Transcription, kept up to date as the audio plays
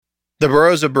The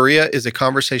Burrows of Berea is a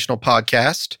conversational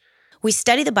podcast. We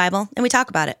study the Bible and we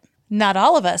talk about it. Not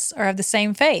all of us are of the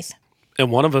same faith. And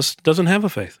one of us doesn't have a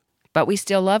faith. But we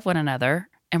still love one another,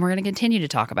 and we're going to continue to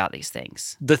talk about these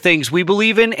things. The things we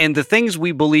believe in and the things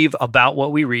we believe about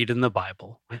what we read in the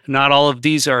Bible. Not all of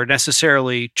these are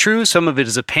necessarily true. Some of it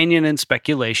is opinion and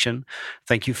speculation.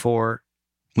 Thank you for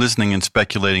listening and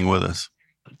speculating with us.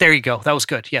 There you go. That was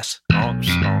good. Yes.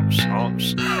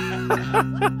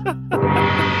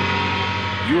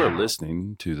 You are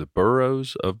listening to the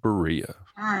Burrows of Berea.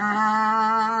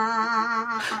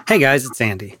 Hey guys, it's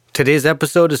Andy. Today's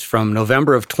episode is from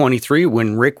November of 23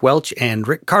 when Rick Welch and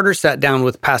Rick Carter sat down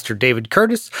with Pastor David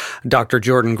Curtis, Dr.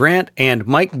 Jordan Grant, and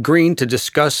Mike Green to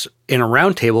discuss in a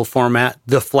roundtable format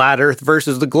the flat earth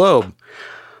versus the globe.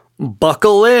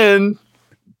 Buckle in.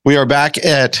 We are back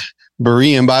at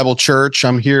Berean Bible Church.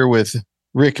 I'm here with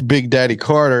Rick Big Daddy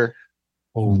Carter.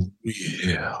 Oh,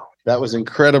 yeah. That was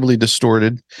incredibly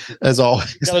distorted, as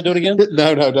always. Gotta do it again?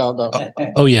 No.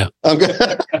 Oh, yeah. I'm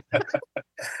good.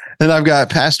 And I've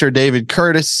got Pastor David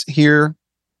Curtis here.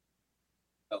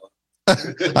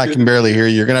 I can barely hear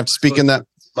you. You're going to have to speak in that.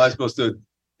 Am I supposed to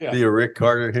be a Rick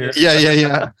Carter here?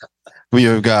 Yeah. We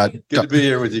have got... Good to be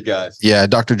here with you guys. Yeah,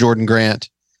 Dr. Jordan Grant.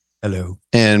 Hello.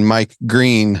 And Mike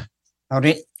Green.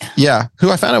 Howdy. Yeah, who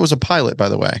I found out was a pilot, by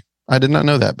the way. I did not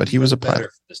know that, but he was a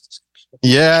pilot.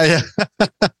 Yeah.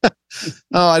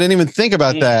 Oh, I didn't even think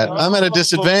about that. I'm at a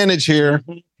disadvantage here.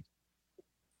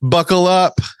 Buckle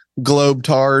up,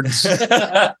 globetards.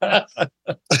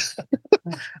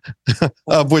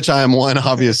 Of which I am one,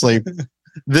 obviously.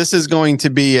 This is going to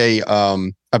be a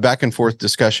back and forth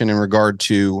discussion in regard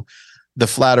to the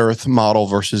flat earth model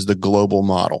versus the global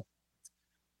model.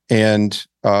 And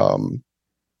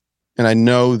I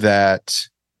know that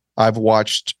I've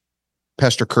watched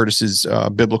Pastor Curtis's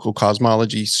biblical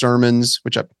cosmology sermons,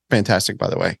 which are fantastic, by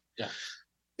the way. Yeah.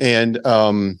 And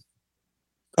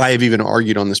I have even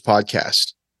argued on this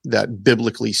podcast that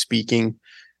biblically speaking,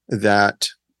 that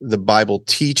the Bible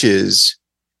teaches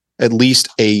at least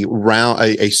a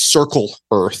circle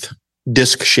earth,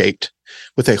 disc shaped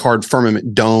with a hard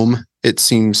firmament dome. It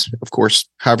seems, of course,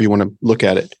 however you want to look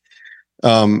at it.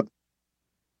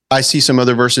 I see some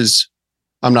other verses.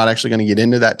 I'm not actually going to get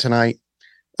into that tonight.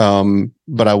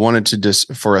 But I wanted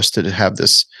to for us to have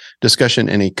this discussion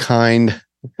in a kind,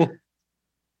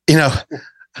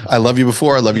 I love you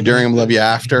before, I love you during, I love you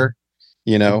after,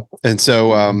 and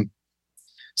so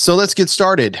let's get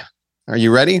started. Are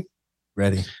you ready?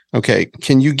 Ready. Okay.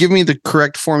 Can you give me the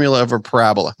correct formula of a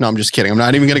parabola? No, I'm just kidding. I'm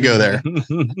not even going to go there.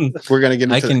 We're going to get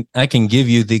into I can give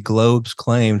you the globe's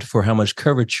claimed for how much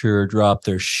curvature drop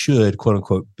there should, quote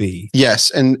unquote, be. Yes.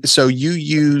 And so you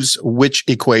use which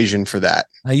equation for that?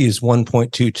 I use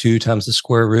 1.22 times the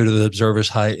square root of the observer's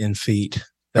height in feet.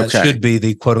 That should be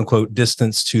the quote unquote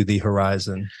distance to the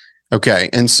horizon. Okay.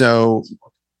 And so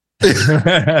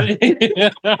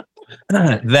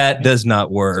that does not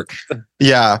work.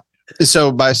 Yeah.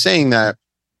 So by saying that,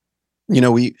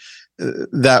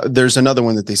 that there's another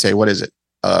one that they say, what is it?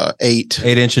 8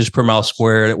 inches per mile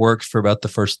squared. It works for about the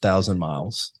first 1,000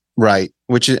 miles. Right.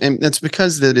 Which is, and that's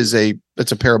because it's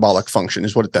a parabolic function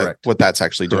is what that's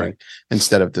actually doing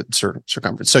instead of the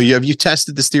circumference. So have you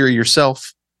tested this theory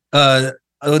yourself?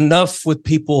 Enough with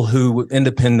people who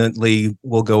independently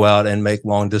will go out and make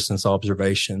long distance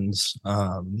observations.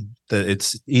 That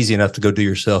it's easy enough to go do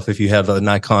yourself if you have a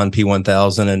Nikon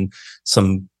P1000 and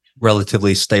some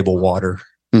relatively stable water.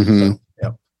 Mm-hmm. So,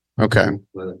 yeah. Okay.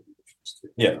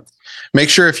 Yeah. Make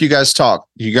sure if you guys talk,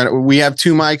 we have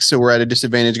 2 mics, so we're at a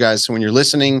disadvantage, guys. So when you're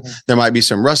listening, there might be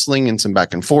some rustling and some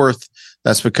back and forth.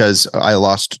 That's because I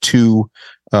lost 2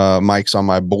 mics on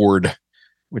my board,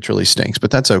 which really stinks, but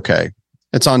that's okay.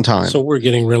 It's on time. So we're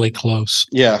getting really close.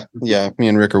 Yeah. Me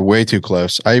and Rick are way too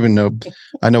close. I know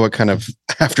what kind of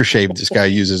aftershave this guy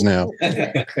uses now.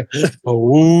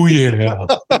 Oh, yeah.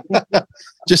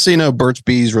 Just so you know, Burt's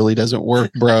Bees really doesn't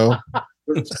work, bro.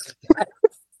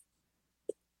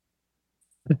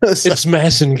 It's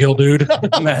Massengill, dude.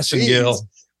 Massengill.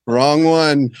 Wrong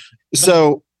one.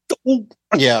 So,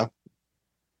 yeah.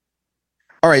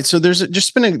 All right. So there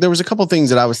was a couple of things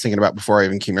that I was thinking about before I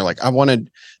even came here.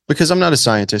 Because I'm not a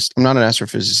scientist, I'm not an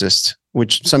astrophysicist,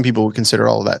 which some people would consider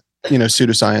all of that,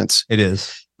 pseudoscience. It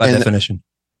is by definition.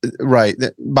 Right.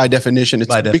 By definition.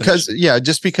 It's because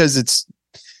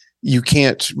you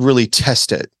can't really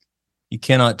test it. You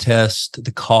cannot test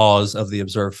the cause of the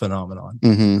observed phenomenon.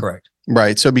 Mm-hmm. Correct.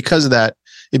 Right. So because of that,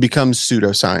 it becomes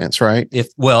pseudoscience, right?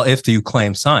 If you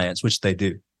claim science, which they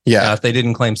do. Yeah. Now, if they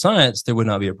didn't claim science, there would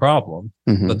not be a problem.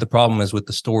 Mm-hmm. But the problem is with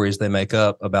the stories they make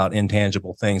up about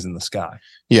intangible things in the sky.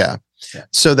 Yeah.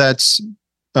 So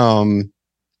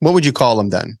what would you call them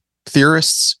then?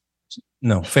 Theorists?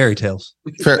 No, fairy tales.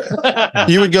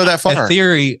 You would go that far.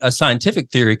 A scientific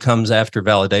theory comes after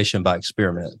validation by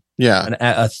experiment. Yeah. And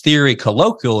a theory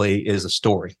colloquially is a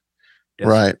story. Yes.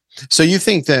 Right. So you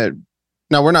think that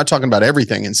now we're not talking about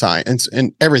everything in science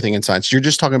and everything in science. You're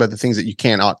just talking about the things that you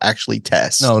cannot actually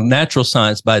test. No, natural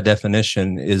science by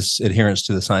definition is adherence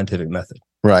to the scientific method.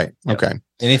 Right. Yep. Okay.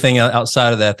 Anything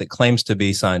outside of that claims to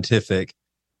be scientific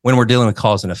when we're dealing with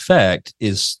cause and effect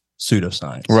is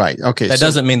pseudoscience. Right. Okay. That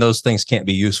doesn't mean those things can't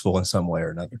be useful in some way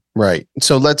or another. Right.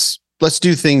 So let's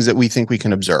do things that we think we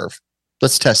can observe.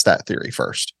 Let's test that theory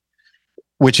first,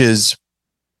 which is,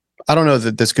 I don't know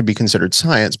that this could be considered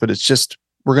science, but it's just,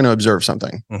 we're going to observe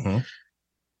something. Mm-hmm.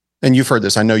 And you've heard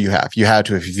this. I know you have. You had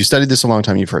to. If you studied this a long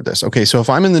time, you've heard this. Okay. So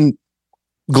if I'm in the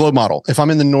globe model, if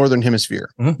I'm in the northern hemisphere,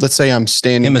 let's say I'm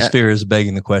standing. Hemisphere is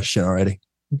begging the question already.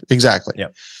 Exactly. Yeah.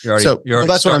 You're already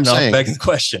that's what I'm saying. Begging the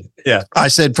question. Yeah. I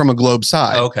said from a globe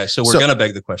side. Oh, okay. So we're going to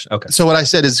beg the question. Okay. So what I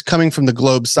said is coming from the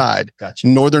globe side. Gotcha.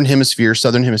 Northern hemisphere,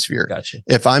 southern hemisphere. Gotcha.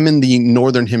 If I'm in the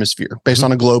northern hemisphere based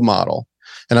on a globe model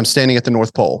and I'm standing at the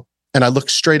North Pole and I look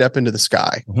straight up into the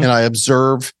sky and I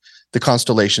observe the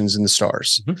constellations and the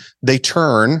stars, they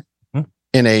turn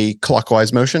in a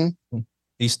clockwise motion.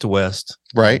 East to west.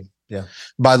 Right. Yeah.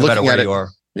 By no looking matter at where it. You are.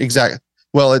 Exactly.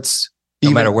 Well, it's no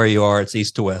matter where you are, it's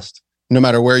east to west. No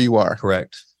matter where you are.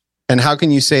 Correct. And how can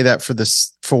you say that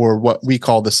for what we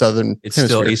call the southern It's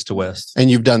hemisphere? Still east to west. And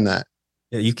you've done that.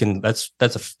 Yeah, you can. That's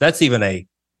even a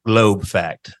globe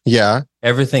fact. Yeah.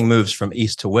 Everything moves from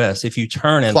east to west. If you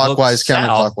turn and clockwise, look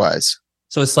counterclockwise.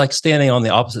 So it's like standing on the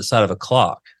opposite side of a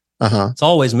clock. It's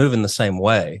always moving the same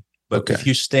way. But if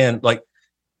you stand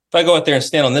if I go out there and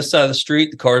stand on this side of the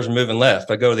street, the cars are moving left.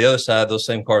 If I go to the other side, those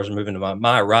same cars are moving to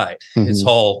my right. It's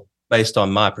all based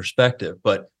on my perspective.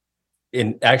 But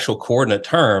in actual coordinate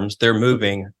terms, they're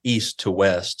moving east to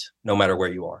west, no matter where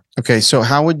you are. Okay. So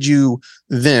how would you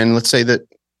then, let's say that,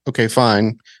 okay,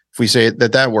 fine. If we say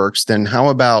that works, then how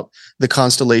about the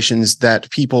constellations that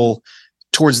people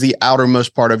towards the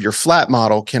outermost part of your flat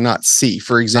model cannot see?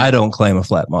 For example, I don't claim a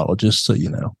flat model, just so you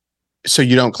know. So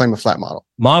you don't claim a flat model?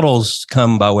 Models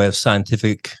come by way of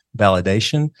scientific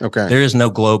validation. Okay. There is no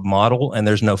globe model and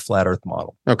there's no flat earth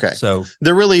model. Okay. So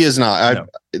there really is not.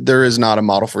 There is not a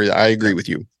model for you. I agree with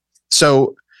you.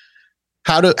 So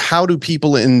how do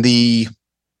people in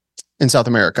South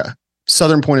America,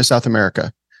 southern point of South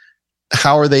America,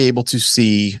 how are they able to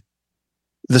see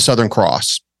the Southern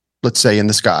Cross, let's say, in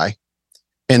the sky,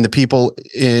 and the people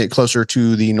closer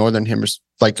to the northern hemisphere,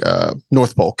 like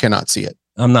North Pole, cannot see it?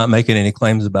 I'm not making any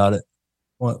claims about it.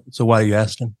 So why are you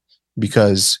asking?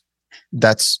 Because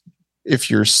that's if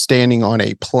you're standing on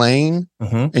a plane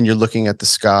and you're looking at the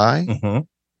sky,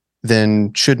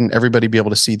 then shouldn't everybody be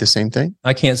able to see the same thing?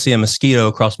 I can't see a mosquito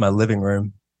across my living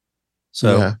room.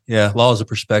 So yeah, laws of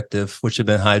perspective, which have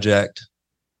been hijacked,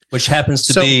 which happens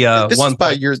to be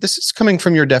this is coming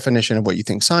from your definition of what you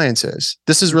think science is.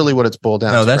 This is really what it's boiled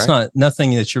down to. No, that's right?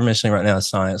 nothing that you're mentioning right now is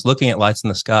science. Looking at lights in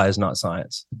the sky is not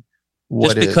science.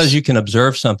 Just because you can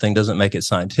observe something doesn't make it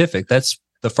scientific. That's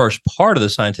the first part of the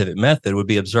scientific method would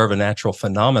be observe a natural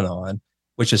phenomenon,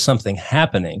 which is something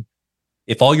happening.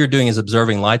 If all you're doing is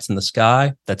observing lights in the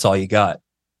sky, that's all you got.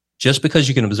 Just because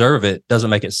you can observe it doesn't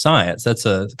make it science. That's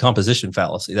a composition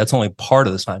fallacy. That's only part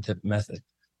of the scientific method.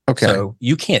 Okay. So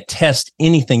you can't test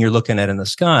anything you're looking at in the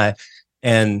sky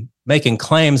and making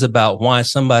claims about why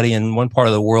somebody in one part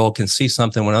of the world can see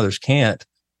something when others can't.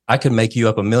 I could make you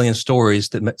up a million stories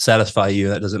that satisfy you.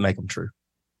 That doesn't make them true.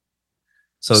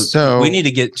 So we need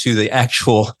to get to the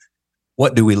actual,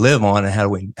 what do we live on and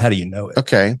how do you know it?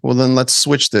 Okay. Well, then let's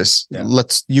switch this. Yeah.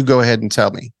 You go ahead and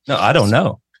tell me. No, I don't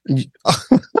know.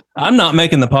 I'm not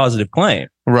making the positive claim.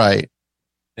 Right.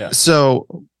 Yeah. So,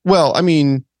 well, I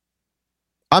mean,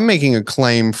 I'm making a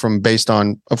claim based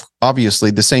on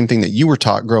obviously the same thing that you were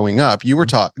taught growing up. You were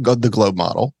taught the globe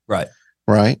model. Right.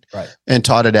 Right. And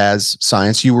taught it as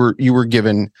science. You were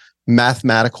given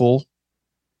mathematical.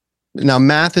 Now,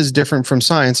 math is different from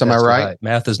science. Am I right?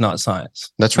 Math is not science.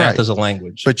 That's right. Math is a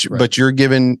language. But you're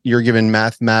given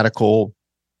mathematical.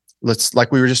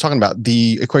 Like we were just talking about,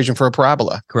 the equation for a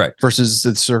parabola. Correct. Versus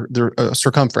the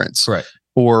circumference. Correct.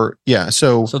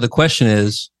 So the question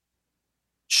is,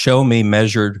 show me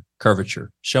measured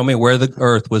curvature. Show me where the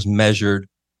Earth was measured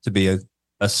to be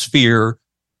a sphere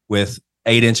with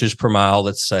 8 inches per mile.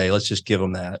 Let's just give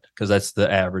them that because that's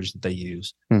the average that they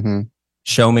use. Mm-hmm.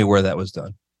 Show me where that was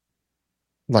done.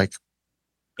 Like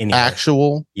anyway.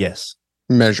 Actual yes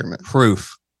measurement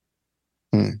proof.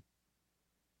 I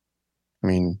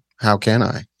mean, how can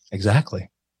I? Exactly.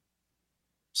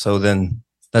 So then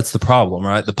That's the problem,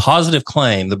 right? The positive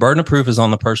claim, the burden of proof is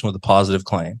on the person with the positive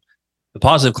claim. The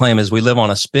positive claim is we live on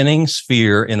a spinning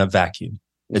sphere in a vacuum.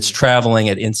 It's traveling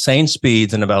at insane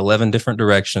speeds in about 11 different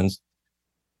directions.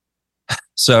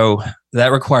 So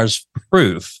that requires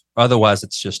proof. Otherwise,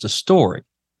 it's just a story.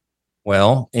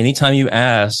 Well, anytime you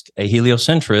ask a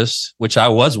heliocentrist, which I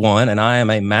was one, and I am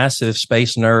a massive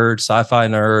space nerd, sci-fi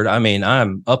nerd. I mean,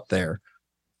 I'm up there.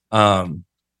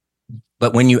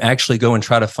 But when you actually go and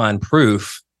try to find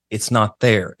proof, it's not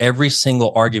there. Every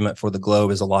single argument for the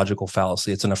globe is a logical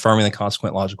fallacy. It's an affirming the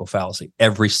consequent logical fallacy.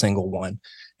 Every single one.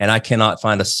 And I cannot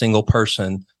find a single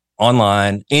person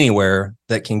online anywhere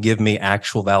that can give me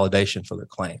actual validation for their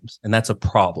claims. And that's a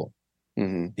problem.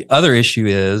 Mm-hmm. The other issue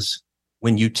is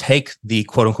when you take the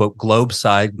quote unquote globe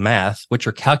side math, which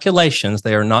are calculations,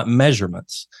 they are not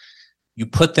measurements. You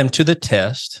put them to the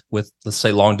test with, let's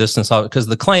say, long distance, because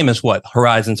the claim is what?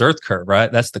 Horizon's Earth curve,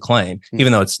 right? That's the claim,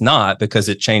 even though it's not because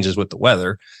it changes with the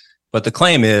weather. But the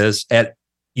claim is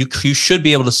you should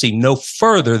be able to see no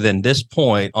further than this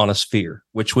point on a sphere,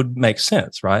 which would make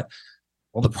sense, right?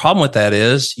 Well, the problem with that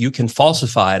is you can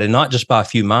falsify it, and not just by a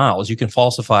few miles. You can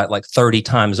falsify it like 30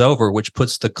 times over, which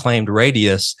puts the claimed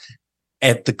radius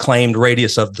at the claimed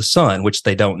radius of the sun, which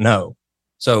they don't know.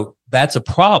 So that's a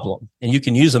problem. And you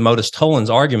can use a modus tollens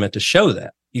argument to show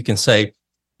that. You can say,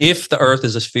 if the Earth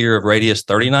is a sphere of radius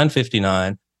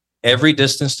 3959, every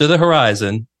distance to the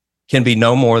horizon can be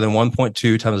no more than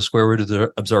 1.2 times the square root of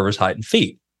the observer's height in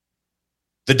feet.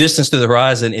 The distance to the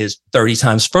horizon is 30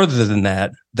 times further than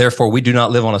that. Therefore, we do not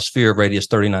live on a sphere of radius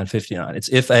 3959. It's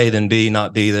if A, then B,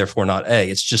 not B, therefore not A.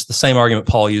 It's just the same argument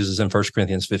Paul uses in 1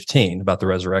 Corinthians 15 about the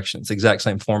resurrection. It's the exact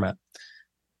same format.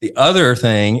 The other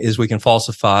thing is we can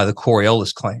falsify the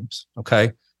Coriolis claims,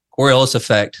 okay? Coriolis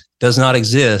effect does not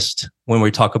exist when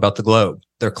we talk about the globe.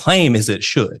 Their claim is it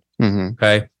should,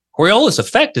 okay? Coriolis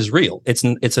effect is real. It's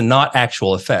a not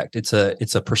actual effect. It's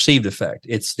a perceived effect.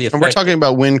 It's the effect. And we're talking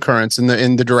about wind currents in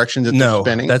the direction that they're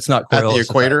spinning. No, that's not Coriolis at the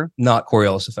equator. Effect. Not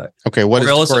Coriolis effect. Okay, what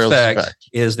Coriolis is the Coriolis effect?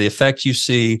 Is the effect you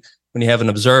see when you have an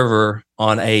observer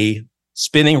on a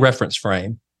spinning reference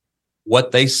frame.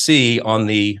 What they see on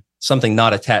something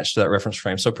not attached to that reference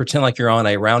frame. So pretend like you're on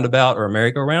a roundabout or a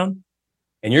merry-go-round,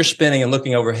 and you're spinning and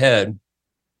looking overhead,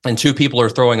 and two people are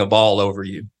throwing a ball over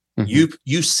you.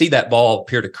 You see that ball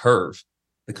appear to curve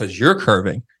because you're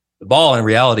curving. The ball in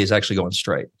reality is actually going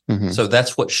straight. So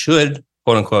that's what should,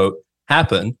 quote unquote,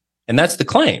 happen. And that's the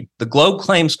claim. The globe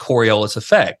claims Coriolis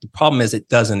effect. The problem is it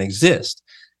doesn't exist.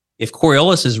 If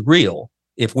Coriolis is real,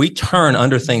 if we turn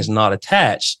under things not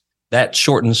attached, that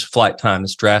shortens flight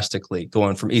times drastically,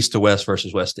 going from east to west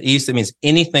versus west to east. It means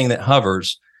anything that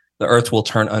hovers, the Earth will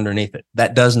turn underneath it.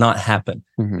 That does not happen.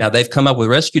 Now, they've come up with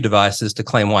rescue devices to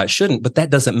claim why it shouldn't, but that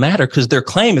doesn't matter because their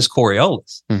claim is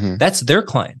Coriolis. That's their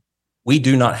claim. We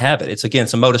do not have it.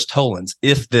 It's a modus tollens.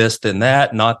 If this, then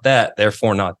that, not that,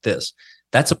 therefore not this.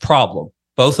 That's a problem.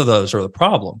 Both of those are the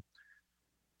problem.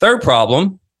 Third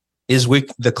problem is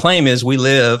the claim is we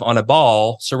live on a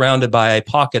ball surrounded by a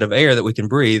pocket of air that we can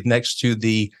breathe next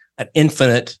to an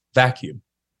infinite vacuum.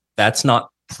 That's not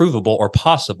provable or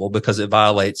possible because it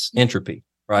violates entropy,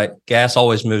 right? Gas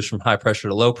always moves from high pressure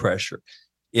to low pressure.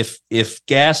 If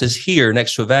gas is here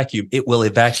next to a vacuum, it will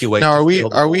evacuate. Now,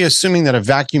 are we assuming that a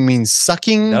vacuum means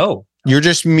sucking? No. You're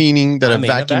just meaning that a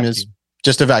vacuum is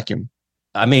just a vacuum.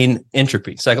 I mean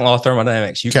entropy, second law of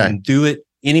thermodynamics. You can do it.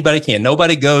 Anybody can.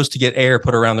 Nobody goes to get air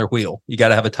put around their wheel. You got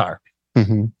to have a tire.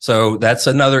 So that's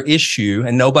another issue.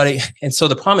 And so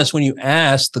the problem is when you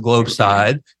ask the globe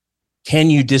side,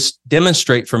 can you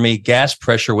demonstrate for me gas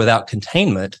pressure without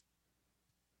containment?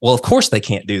 Well, of course they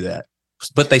can't do that,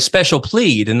 but they special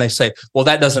plead and they say, well,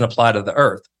 that doesn't apply to the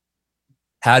Earth.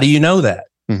 How do you know that?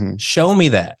 Show me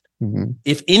that.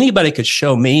 If anybody could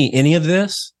show me any of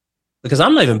this, because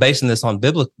I'm not even basing this on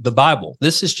the Bible.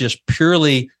 This is just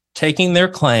purely taking their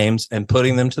claims and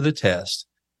putting them to the test.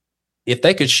 If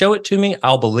they could show it to me,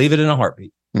 I'll believe it in a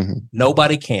heartbeat.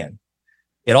 Nobody can.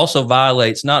 It also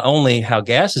violates not only how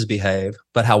gases behave,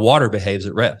 but how water behaves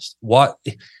at rest.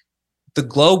 The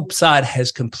globe side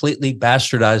has completely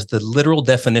bastardized the literal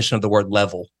definition of the word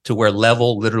level to where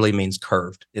level literally means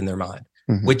curved in their mind,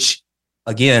 which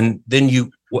again,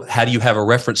 then how do you have a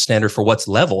reference standard for what's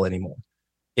level anymore?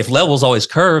 If level is always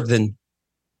curved, then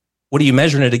what are you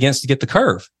measuring it against to get the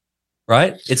curve?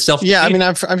 Right? It's self. Yeah, I mean,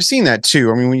 I've seen that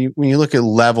too. I mean, when you look at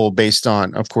level based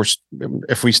on, of course,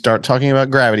 if we start talking about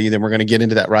gravity, then we're going to get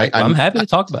into that, right? I'm happy to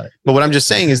talk about it. But what I'm just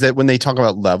saying is that when they talk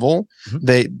about level,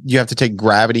 you have to take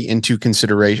gravity into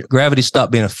consideration. Gravity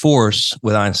stopped being a force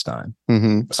with Einstein.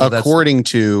 So according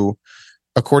to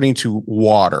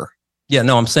water. Yeah,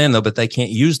 no, I'm saying though, but they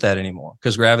can't use that anymore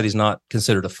because gravity is not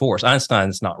considered a force.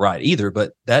 Einstein's not right either,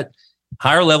 but that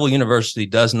higher level university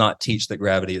does not teach that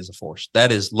gravity is a force.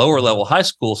 That is lower level high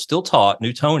school still taught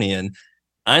Newtonian.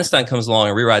 Einstein comes along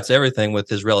and rewrites everything with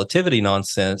his relativity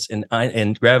nonsense,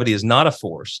 and gravity is not a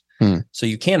force. So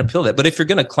you can't appeal that. But if you're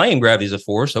going to claim gravity is a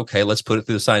force, okay, let's put it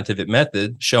through the scientific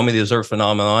method. Show me the observed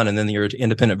phenomenon, and then your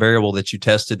independent variable that you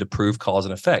tested to prove cause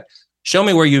and effect. Show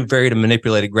me where you varied and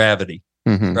manipulated gravity,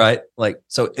 right? Like,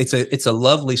 so it's a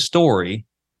lovely story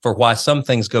for why some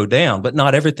things go down, but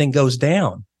not everything goes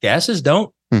down. Gases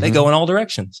don't. They go in all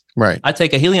directions. Right. I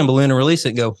take a helium balloon and release it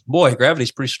and go, boy,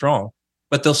 gravity's pretty strong.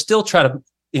 But they'll still try to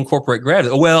incorporate gravity.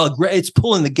 Oh, well, it's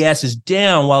pulling the gases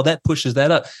down while that pushes that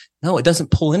up. No, it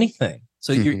doesn't pull anything.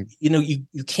 So you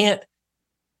can't.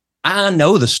 I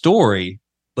know the story,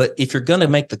 but if you're going to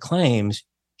make the claims,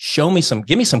 give me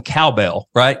some cowbell,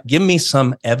 right? Give me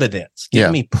some evidence. Give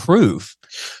me proof.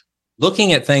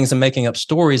 Looking at things and making up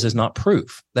stories is not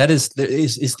proof. That is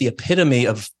the epitome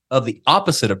of the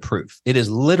opposite of proof. It is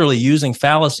literally using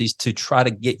fallacies to try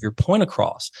to get your point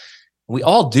across. We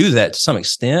all do that to some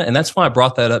extent. And that's why I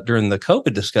brought that up during the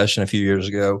COVID discussion a few years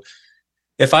ago.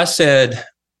 If I said,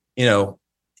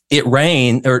 it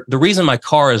rained, or the reason my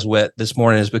car is wet this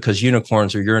morning is because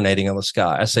unicorns are urinating in the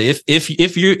sky. I say,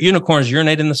 if unicorns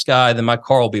urinate in the sky, then my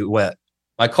car will be wet.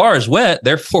 My car is wet,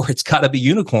 therefore it's got to be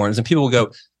unicorns. And people will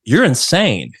go, you're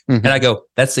insane. And I go,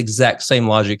 that's the exact same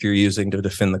logic you're using to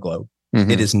defend the globe.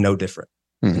 It is no different.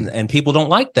 And people don't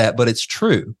like that, but it's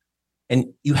true. And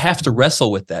you have to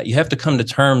wrestle with that. You have to come to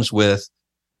terms with,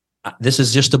 this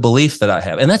is just a belief that I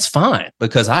have. And that's fine,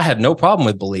 because I have no problem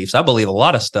with beliefs. I believe a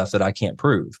lot of stuff that I can't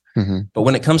prove. But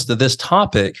when it comes to this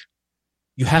topic,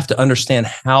 you have to understand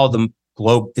how the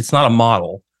globe, it's not a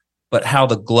model, but how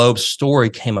the globe story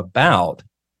came about.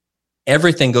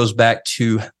 Everything goes back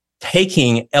to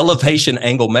taking elevation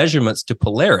angle measurements to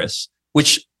Polaris,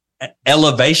 which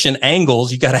elevation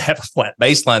angles, you got to have a flat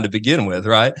baseline to begin with,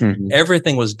 right?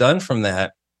 Everything was done from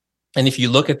that. And if you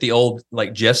look at the old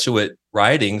Jesuit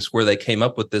writings where they came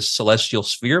up with this celestial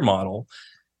sphere model,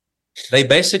 they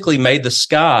basically made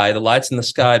the lights in the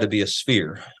sky to be a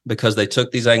sphere because they took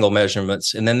these angle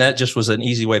measurements. And then that just was an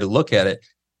easy way to look at it.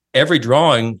 Every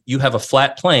drawing, you have a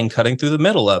flat plane cutting through the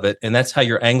middle of it, and that's how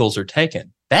your angles are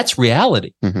taken. That's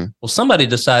reality. Well, somebody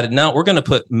decided, no, we're going to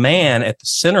put man at the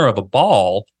center of a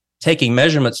ball, taking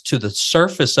measurements to the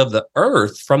surface of the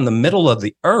earth from the middle of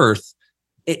the earth.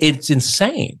 It's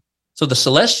insane. So the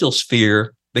celestial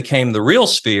sphere became the real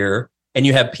sphere, and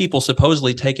you have people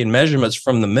supposedly taking measurements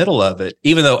from the middle of it,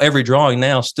 even though every drawing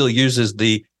now still uses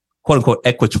the quote unquote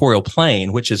equatorial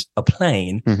plane, which is a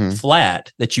plane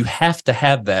flat, that you have to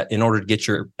have that in order to get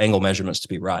your angle measurements to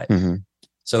be right.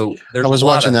 So I was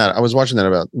watching that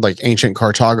about ancient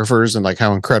cartographers and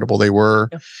how incredible they were.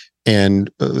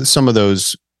 And some of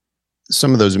those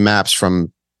maps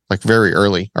from very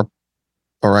early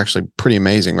are actually pretty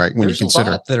amazing, right? When you consider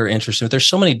a lot that are interesting. There's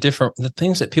so many different, the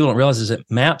things that people don't realize is that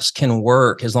maps can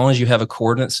work as long as you have a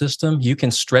coordinate system. You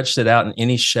can stretch it out in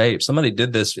any shape. Somebody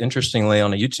did this interestingly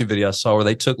on a YouTube video I saw where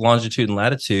they took longitude and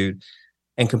latitude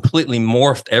and completely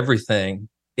morphed everything.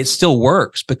 It still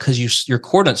works because your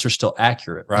coordinates are still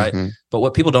accurate, right? But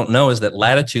what people don't know is that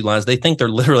latitude lines, they think they're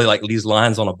literally like these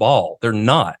lines on a ball. They're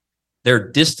not.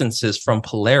 They're distances from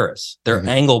Polaris. They're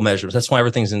angle measurements. That's why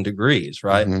everything's in degrees,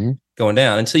 right? Going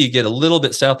down until you get a little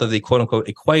bit south of the quote unquote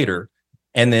equator.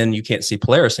 And then you can't see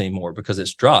Polaris anymore because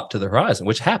it's dropped to the horizon,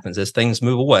 which happens as things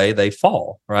move away, they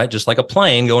fall, right? Just like a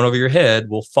plane going over your head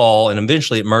will fall and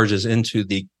eventually it merges into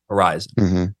the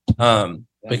horizon.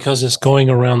 Because it's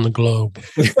going around the globe.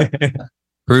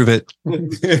 Prove it.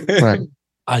 Right.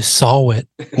 I saw it.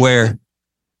 Where?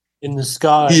 In the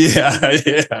sky.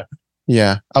 Yeah.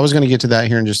 Yeah, I was going to get to that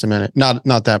here in just a minute. Not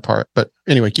that part, but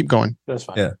anyway, keep going. That's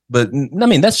fine. Yeah, but I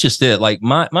mean, that's just it.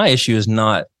 My issue is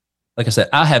not, like I said,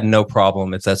 I have no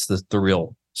problem if that's the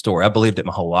real story. I believed it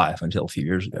my whole life until a few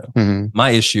years ago. My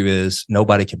issue is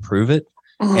nobody can prove it,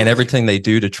 and everything they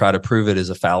do to try to prove it is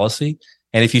a fallacy.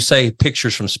 And if you say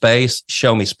pictures from space,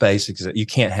 show me space. You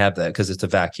can't have that because it's a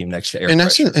vacuum next to air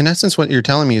pressure. In essence, what you're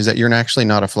telling me is that you're actually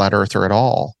not a flat earther at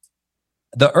all.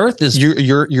 The Earth is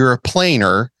you're a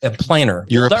planer. A planer.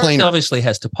 You're the a planer. Earth obviously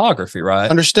has topography, right?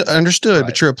 Understood. Right.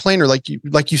 But you're a planer, like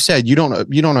you said. You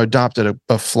don't adopt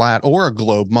a flat or a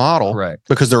globe model, correct?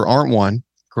 Because there aren't one.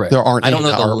 Correct. There aren't. I don't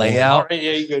know the layout.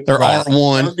 There aren't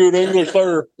one. Good English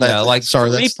there. Yeah,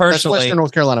 sorry. Me personally, that's Western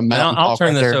North Carolina mountain. I'll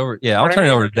turn this over. Yeah, I'll turn it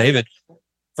over to David.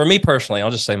 For me personally,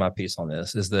 I'll just say my piece on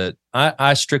this is that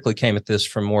I strictly came at this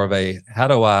from more of a how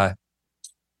do I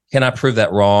can I prove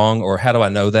that wrong? Or how do I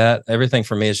know that? Everything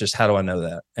for me is just, how do I know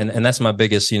that? And that's my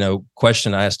biggest,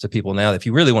 question I ask to people now. If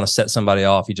you really want to set somebody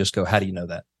off, you just go, how do you know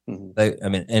that?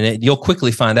 You'll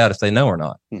quickly find out if they know or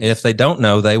not. If they don't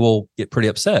know, they will get pretty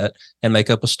upset and make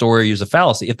up a story, use a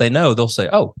fallacy. If they know, they'll say,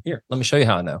 oh, here, let me show you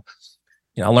how I know.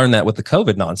 I learned that with the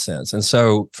COVID nonsense. And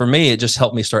so for me, it just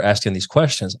helped me start asking these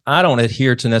questions. I don't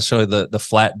adhere to necessarily the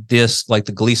flat disc, like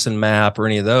the Gleason map or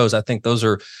any of those. I think those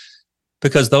are,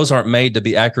 because those aren't made to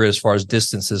be accurate as far as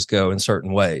distances go in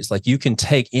certain ways. Like you can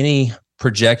take any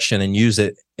projection and use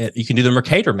it. You can do the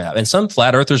Mercator map. And some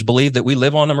flat earthers believe that we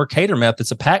live on a Mercator map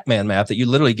that's a Pac-Man map that you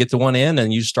literally get to one end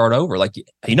and you start over. Like,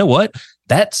 you know what?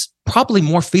 That's probably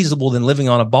more feasible than living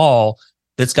on a ball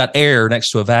that's got air next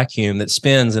to a vacuum that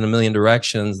spins in a million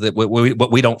directions, that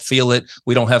we don't feel it.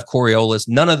 We don't have Coriolis.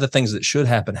 None of the things that should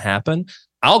happen.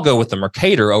 I'll go with the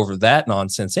Mercator over that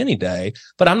nonsense any day,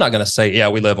 but I'm not going to say, yeah,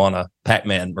 we live on a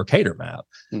Pac-Man Mercator map.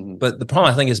 But the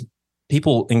problem, I think, is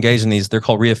people engage in these, they're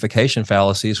called reification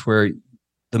fallacies, where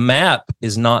the map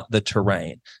is not the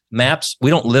terrain. Maps,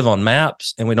 we don't live on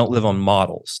maps and we don't live on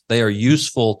models. They are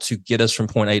useful to get us from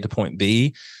point A to point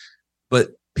B, but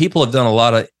people have done a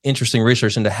lot of interesting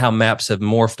research into how maps have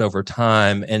morphed over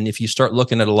time. And if you start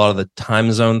looking at a lot of the time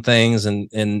zone things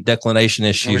and declination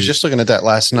issues. I was just looking at that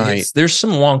last night. There's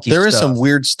some wonky stuff. There is some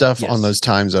weird stuff on those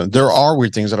time zones. There are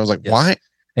weird things that I was like, why?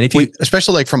 And if you,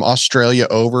 especially like from Australia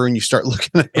over, and you start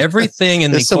looking at everything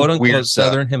in the quote unquote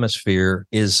southern hemisphere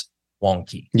is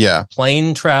wonky. Yeah.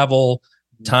 Plane travel,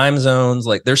 time zones,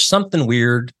 like there's something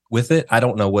weird with it. I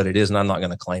don't know what it is, and I'm not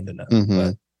going to claim to know.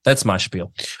 But that's my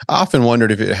spiel. I often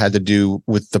wondered if it had to do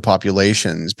with the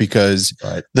populations, because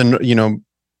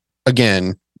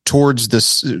again, towards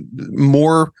this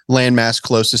more landmass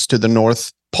closest to the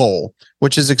North Pole,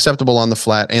 which is acceptable on the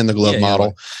flat and the globe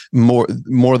model, more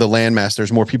the landmass,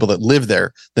 there's more people that live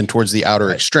there than towards the outer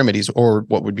extremities, or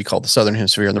what would be called the southern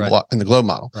hemisphere in the globe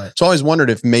model. So I always wondered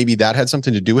if maybe that had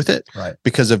something to do with it,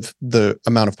 because of the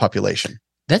amount of population.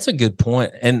 That's a good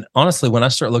point. And honestly, when I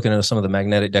start looking at some of the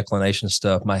magnetic declination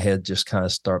stuff, my head just kind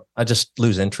of I just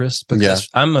lose interest, because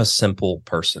I'm a simple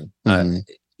person.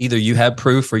 Either you have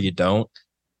proof or you don't.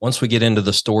 Once we get into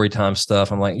the story time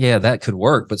stuff, I'm like, yeah, that could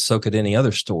work, but so could any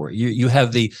other story. You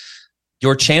have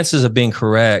your chances of being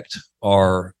correct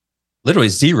are literally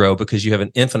zero, because you have an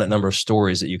infinite number of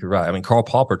stories that you could write. I mean, Karl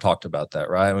Popper talked about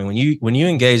that, right? I mean, when you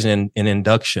engage in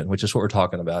induction, which is what we're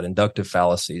talking about, inductive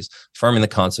fallacies, affirming the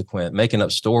consequent, making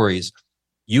up stories,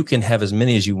 you can have as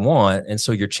many as you want. And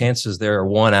so your chances there are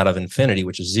 1 out of infinity,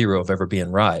 which is 0 of ever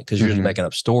being right, because you're just making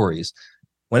up stories.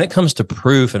 When it comes to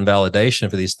proof and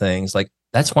validation for these things, like,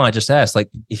 that's why I just asked, like,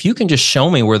 if you can just show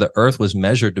me where the earth was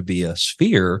measured to be a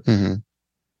sphere,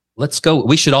 let's go.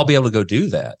 We should all be able to go do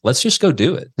that. Let's just go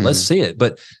do it. Let's see it.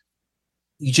 But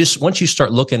once you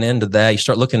start looking into that, you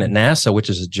start looking at NASA, which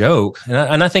is a joke.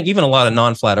 And I think even a lot of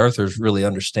non-flat earthers really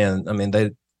understand. I mean,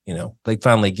 they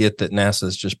finally get that NASA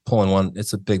is just pulling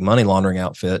it's a big money laundering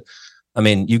outfit. I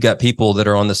mean, you got people that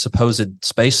are on the supposed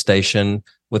space station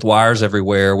with wires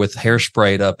everywhere, with hair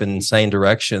sprayed up in insane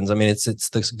directions. I mean, it's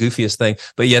the goofiest thing,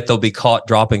 but yet they'll be caught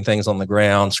dropping things on the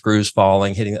ground, screws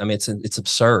falling, hitting. I mean, it's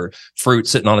absurd. Fruit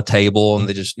sitting on a table, and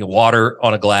they just water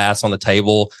on a glass on the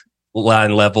table,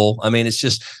 line level. I mean,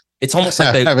 it's almost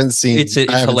like they haven't seen. It's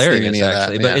hilarious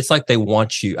actually, but it's like they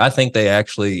want you. I think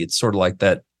it's sort of like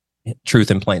that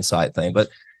truth in plain sight thing, but.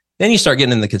 Then you start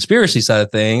getting in the conspiracy side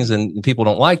of things, and people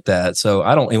don't like that. So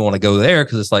I don't even want to go there,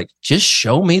 because it's like, just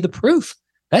show me the proof.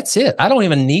 That's it. I don't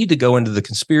even need to go into the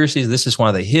conspiracies. This is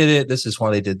why they hid it. This is why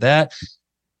they did that.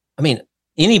 I mean,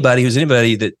 anybody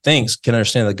that thinks can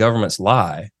understand the government's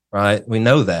lie, right? We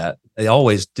know that. They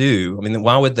always do. I mean,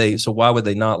 why would they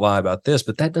not lie about this?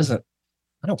 But I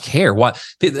don't care. Why?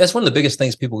 That's one of the biggest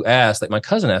things people ask. Like, my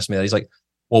cousin asked me that. He's like,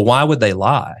 well, why would they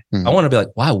lie? I want to be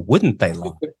like, why wouldn't they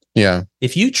lie? Yeah.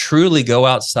 If you truly go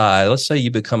outside, let's say you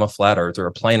become a flat earther,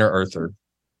 a planar earther,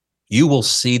 you will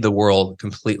see the world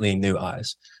completely new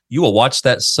eyes. You will watch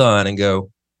that sun and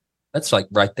go, that's like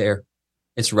right there.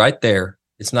 It's right there.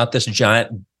 It's not this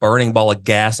giant burning ball of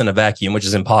gas in a vacuum, which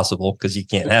is impossible because you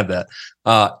can't have that.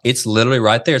 It's literally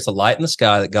right there. It's a light in the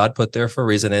sky that God put there for a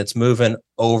reason. And it's moving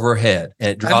overhead,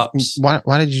 and it drops.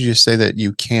 Why did you just say that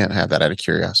you can't have that out of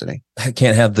curiosity? I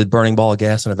can't have the burning ball of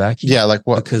gas in a vacuum. Yeah. Like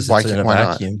what? Because why it's in a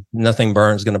vacuum. Nothing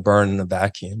going to burn in a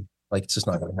vacuum. Like, it's just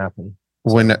not going to happen.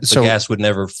 So gas would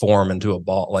never form into a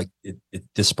ball. Like it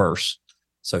disperse.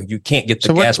 So you can't get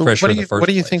the gas pressure in the first place. What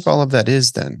do you think all of that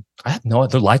is then? I have no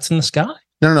other lights in the sky.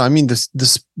 No. I mean, the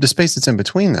space that's in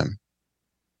between them.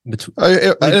 In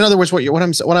other words, what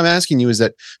I'm asking you is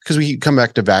that, because we come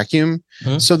back to vacuum.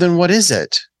 So then what is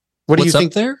it? What do you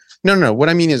think there? No. What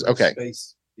I mean is, okay,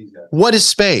 what is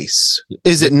space?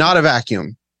 Is it not a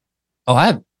vacuum? Oh,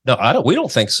 I don't. We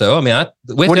don't think so. I mean,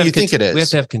 what do you think it is? We have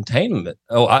to have containment.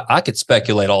 Oh, I could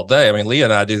speculate all day. I mean, Leah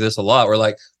and I do this a lot. We're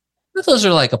like, those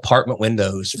are like apartment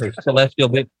windows for celestial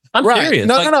beings. I'm serious.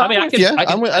 No. I mean,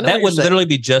 that would literally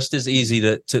be just as easy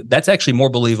to. That's actually more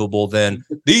believable than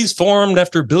these formed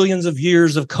after billions of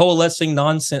years of coalescing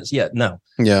nonsense.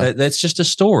 That's just a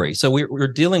story. So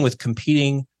we're dealing with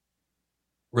competing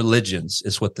religions,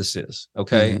 is what this is.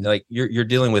 Okay, like you're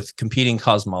dealing with competing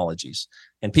cosmologies,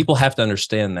 and people have to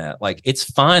understand that. Like, it's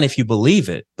fine if you believe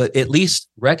it, but at least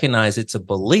recognize it's a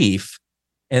belief.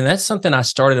 And that's something I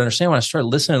started to understand when I started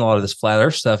listening to a lot of this flat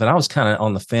Earth stuff. And I was kind of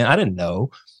on the fence. I didn't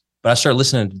know, but I started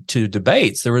listening to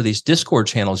debates. There were these Discord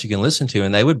channels you can listen to,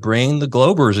 and they would bring the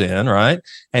Globers in, right?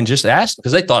 And just ask,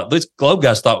 because they thought, these Globe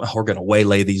guys thought, we're going to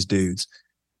waylay these dudes.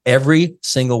 Every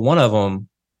single one of them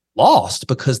lost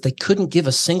because they couldn't give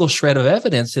a single shred of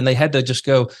evidence. And they had to just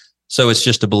go, so it's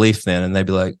just a belief then. And they'd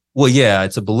be like, well, yeah,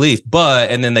 it's a belief,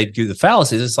 but, and then they'd do the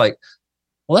fallacies. It's like,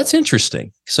 well, that's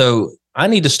interesting. So I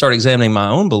need to start examining my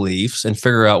own beliefs and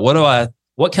figure out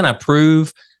what can I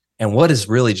prove, and what is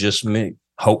really just me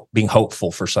being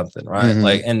hopeful for something, right?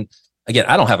 Like, and again,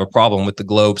 I don't have a problem with the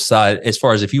globe side as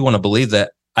far as if you want to believe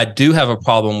that. I do have a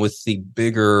problem with the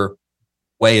bigger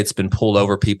way it's been pulled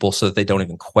over people so that they don't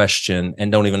even question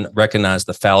and don't even recognize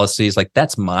the fallacies. Like,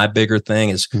 that's my bigger thing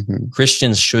is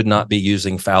Christians should not be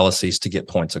using fallacies to get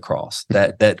points across.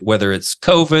 That whether it's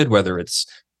COVID, whether it's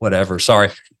whatever. Sorry.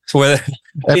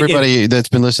 Everybody that's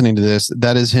been listening to this,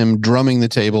 that is him drumming the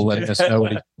table, letting us know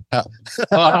what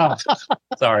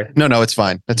sorry. No, it's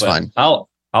fine. It's fine. I'll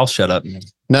shut up.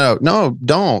 No,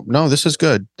 don't. No, this is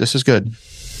good. This is good.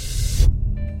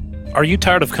 Are you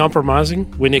tired of compromising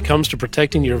when it comes to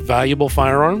protecting your valuable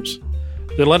firearms?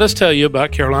 Then let us tell you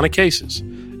about Carolina Cases,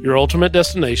 your ultimate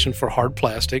destination for hard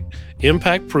plastic,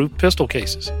 impact-proof pistol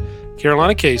cases.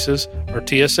 Carolina Cases are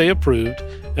TSA approved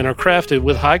and are crafted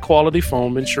with high-quality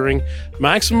foam, ensuring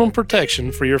maximum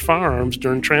protection for your firearms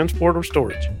during transport or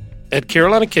storage. At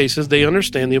Carolina Cases, they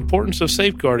understand the importance of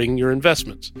safeguarding your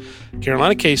investments.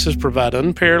 Carolina Cases provide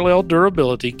unparalleled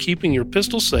durability, keeping your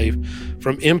pistol safe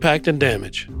from impact and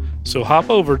damage. So hop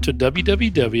over to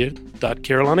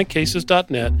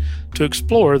www.carolinacases.net to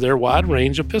explore their wide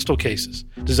range of pistol cases,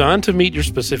 designed to meet your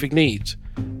specific needs.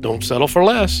 Don't settle for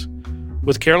less.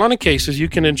 With Carolina Cases, you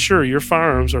can ensure your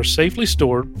firearms are safely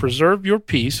stored, preserve your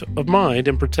peace of mind,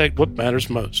 and protect what matters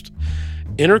most.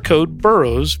 Enter code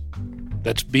BURROWS,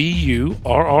 that's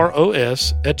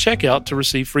BURROS, at checkout to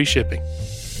receive free shipping.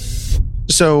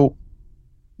 So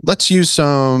let's just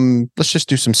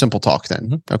do some simple talk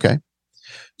then. Okay.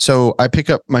 So I pick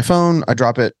up my phone, I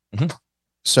drop it.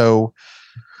 So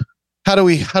how do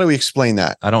we explain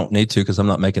that? I don't need to, because I'm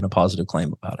not making a positive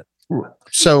claim about it.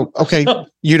 So, okay,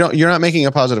 you're not making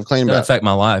a positive claim about it. Affect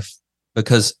my life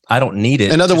because I don't need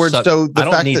it. In other words, so I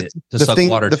don't need it to suck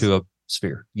water to a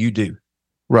sphere. You do.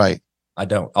 Right. I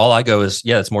don't. All I go is,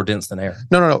 it's more dense than air.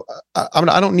 No.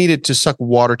 I don't need it to suck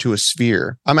water to a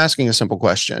sphere. I'm asking a simple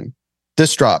question.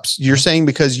 This drops. You're saying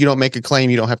because you don't make a claim,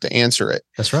 you don't have to answer it.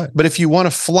 That's right. But if you want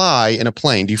to fly in a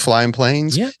plane, do you fly in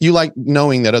planes? Yeah. You like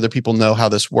knowing that other people know how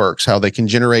this works, how they can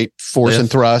generate force and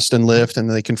thrust and lift, and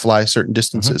they can fly certain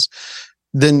distances.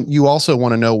 Then you also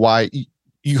want to know why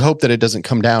you hope that it doesn't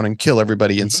come down and kill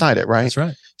everybody inside it, right? That's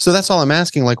right. So that's all I'm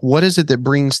asking. Like, what is it that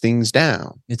brings things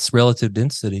down? It's relative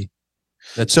density.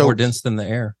 That's more dense than the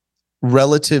air.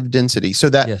 Relative density. So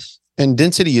that, yes. And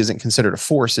density isn't considered a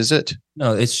force, is it?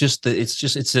 No, it's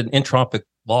an entropic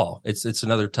law. It's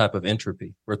another type of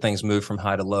entropy where things move from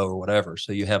high to low or whatever.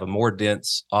 So you have a more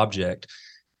dense object.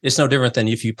 It's no different than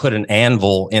if you put an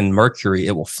anvil in mercury,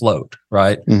 it will float,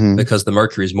 right? Because the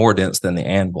mercury is more dense than the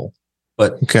anvil.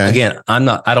 But again,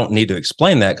 I don't need to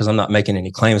explain that because I'm not making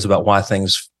any claims about why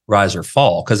things rise or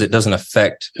fall, because it doesn't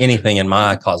affect anything in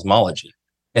my cosmology.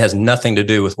 It has nothing to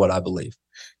do with what I believe.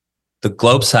 The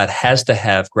globe side has to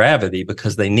have gravity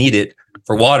because they need it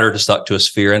for water to suck to a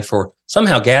sphere and for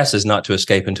somehow gases not to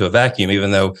escape into a vacuum,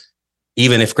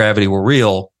 even if gravity were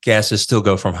real, gases still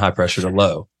go from high pressure to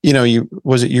low.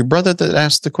 Was it your brother that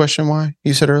asked the question why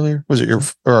you said earlier? Was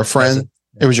it or a friend?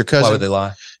 It was your cousin. Why would they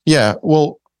lie? Yeah.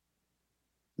 Well,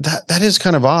 that is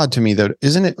kind of odd to me though.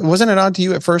 Isn't it? Wasn't it odd to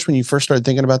you at first when you first started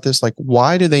thinking about this? Like,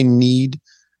 why do they need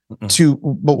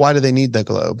why do they need the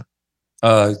globe?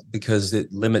 Because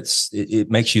it makes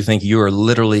you think you are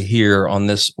literally here on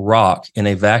this rock in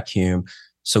a vacuum.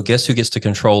 So guess who gets to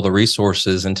control the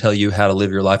resources and tell you how to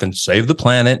live your life and save the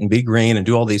planet and be green and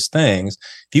do all these things?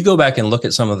 If you go back and look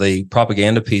at some of the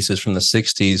propaganda pieces from the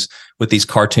 60s with these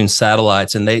cartoon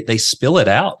satellites, and they spill it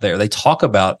out there. They talk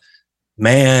about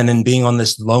man and being on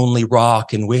this lonely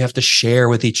rock and we have to share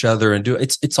with each other and do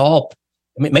it's all,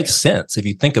 I mean, it makes sense if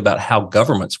you think about how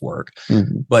governments work,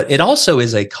 but it also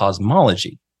is a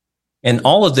cosmology. And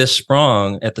all of this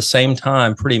sprung at the same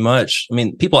time, pretty much. I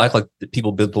mean, people act like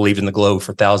people believed in the globe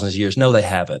for thousands of years. No, they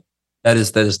haven't. That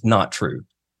is not true.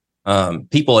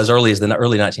 People as early as the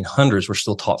early 1900s were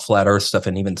still taught flat earth stuff,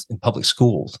 and even in public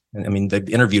schools. And I mean, they've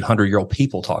interviewed 100-year-old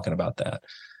people talking about that,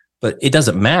 but it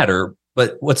doesn't matter.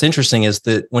 But what's interesting is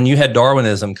that when you had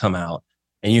Darwinism come out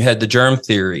and you had the germ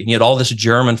theory and you had all this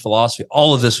German philosophy,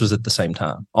 all of this was at the same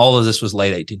time. All of this was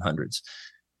late 1800s.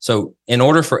 So in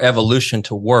order for evolution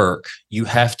to work, you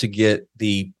have to get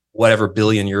the whatever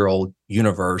billion-year-old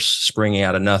universe springing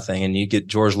out of nothing. And you get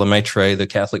Georges Lemaitre, the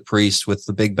Catholic priest, with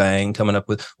the Big Bang coming up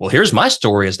with, well, here's my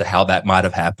story as to how that might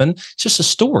have happened. It's just a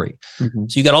story. So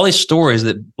you got all these stories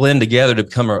that blend together to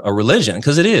become a religion,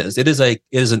 because it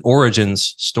is an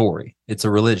origins story. It's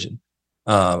a religion,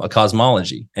 a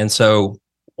cosmology. And so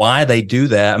why they do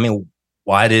that? I mean,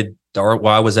 why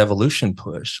was evolution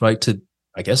pushed? Right?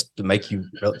 I guess to make you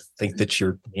think that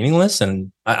you're meaningless.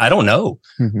 And I don't know.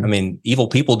 I mean, evil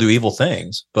people do evil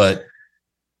things, but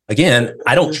again,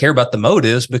 I don't care about the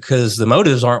motives, because the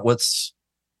motives aren't what's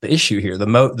the issue here.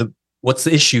 What's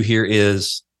the issue here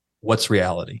is what's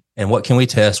reality and what can we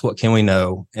test? What can we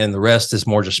know? And the rest is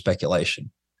more just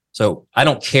speculation. So I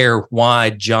don't care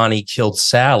why Johnny killed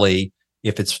Sally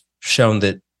if it's shown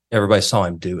that everybody saw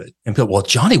him do it. And people, well,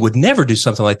 Johnny would never do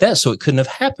something like that, so it couldn't have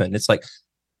happened. It's like,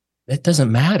 it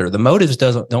doesn't matter. The motives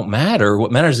don't matter.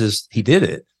 What matters is he did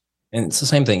it. And it's the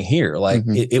same thing here. Like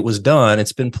it was done.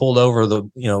 It's been pulled over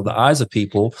the eyes of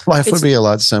people. Life would be a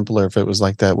lot simpler if it was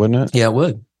like that, wouldn't it? Yeah, it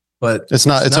would. But it's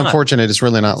not. It's unfortunate. It's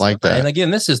really not like that. And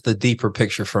again, this is the deeper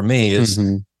picture for me is,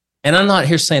 and I'm not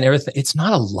here saying everything. It's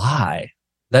not a lie.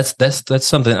 That's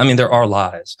something. I mean, there are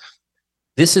lies.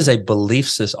 This is a belief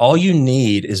system. All you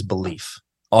need is belief.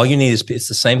 All you need is, it's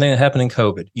the same thing that happened in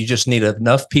COVID. You just need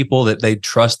enough people that they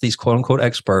trust these quote unquote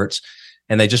experts,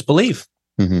 and they just believe.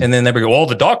 And then they go, well,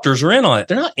 the doctors are in on it.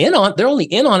 They're not in on it. They're only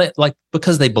in on it like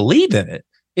because they believe in it.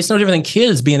 It's no different than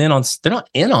kids being in on, they're not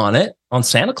in on it on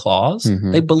Santa Claus.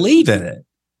 They believe in it.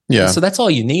 Yeah. And so that's all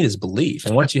you need is belief.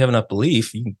 And once you have enough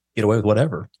belief, you can get away with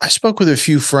whatever. I spoke with a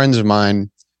few friends of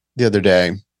mine the other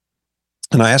day,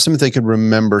 and I asked them if they could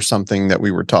remember something that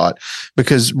we were taught,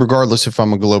 because regardless if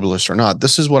I'm a globalist or not,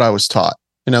 this is what I was taught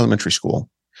in elementary school.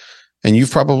 And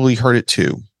you've probably heard it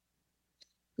too.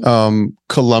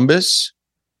 Columbus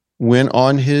went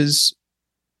on his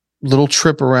little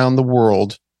trip around the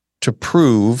world to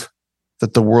prove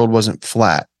that the world wasn't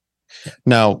flat.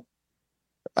 Now,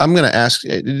 I'm going to ask,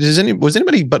 was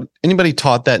anybody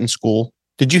taught that in school?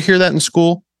 Did you hear that in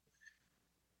school?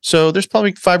 So there's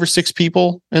probably 5 or 6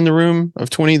 people in the room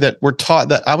of 20 that were taught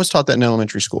that. I was taught that in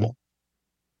elementary school.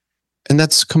 And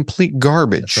that's complete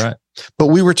garbage. That's right. But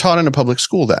we were taught in a public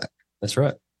school that. That's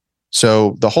right.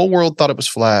 So the whole world thought it was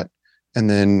flat. And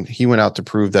then he went out to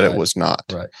prove that it was not.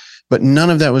 Right. But none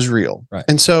of that was real. Right.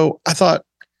 And so I thought,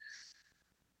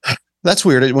 that's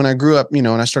weird. When I grew up, and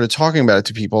I started talking about it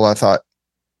to people, I thought,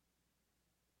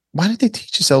 why did they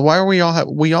teach us that? Why are we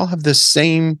all have this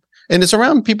same, and it's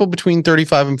around people between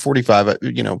 35 and 45,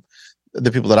 the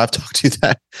people that I've talked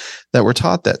to that were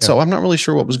taught that. Yeah. So I'm not really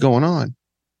sure what was going on.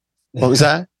 What was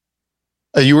that?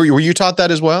 Were you taught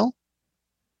that as well?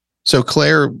 So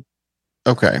Claire,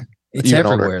 okay. It's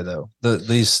everywhere though.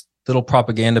 These little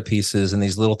propaganda pieces and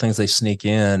these little things they sneak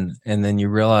in, and then you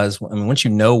realize, once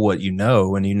you know what you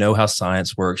know, and you know how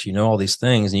science works, you know all these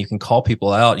things, and you can call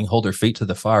people out, and you can hold their feet to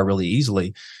the fire really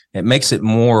easily. It makes it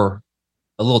a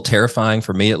little terrifying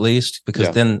for me, at least,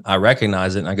 because then I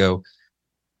recognize it and I go,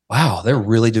 wow, they're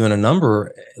really doing a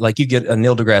number. Like you get a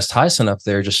Neil deGrasse Tyson up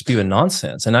there just spewing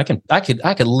nonsense. And I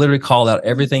could literally call out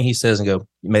everything he says and go,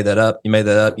 you made that up. You made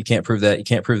that up. You can't prove that. You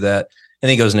can't prove that. And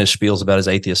he goes into his spiels about his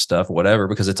atheist stuff or whatever,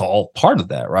 because it's all part of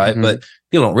that. Right. But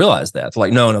people don't realize that. They're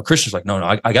like, no, Christians are like,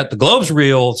 no, I got the globe's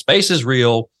real. Space is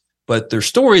real. But their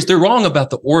stories, they're wrong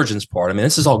about the origins part.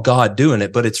 This is all God doing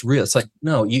it, but it's real. It's like,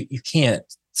 no, you can't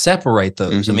separate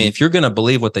those. If you're going to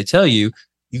believe what they tell you,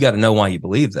 you got to know why you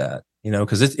believe that,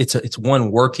 because it's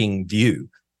one working view,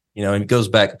 and it goes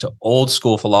back to old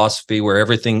school philosophy where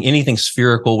anything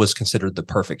spherical was considered the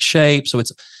perfect shape. So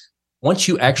it's, once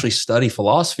you actually study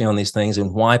philosophy on these things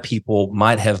and why people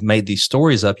might have made these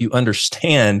stories up, you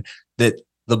understand that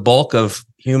the bulk of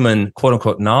human quote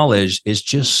unquote knowledge is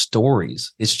just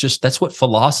stories. That's what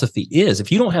philosophy is.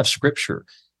 If you don't have scripture,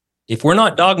 if we're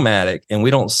not dogmatic and we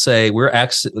don't say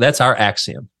that's our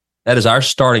axiom, that is our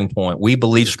starting point. We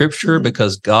believe scripture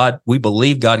because we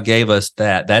believe God gave us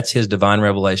that. That's his divine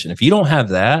revelation. If you don't have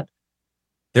that,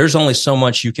 there's only so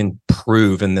much you can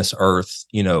prove in this earth,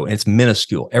 and it's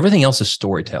minuscule. Everything else is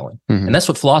storytelling. And that's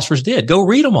what philosophers did. Go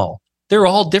read them all. They're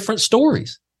all different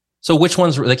stories. So which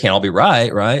ones, they can't all be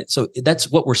right? So that's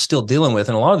what we're still dealing with.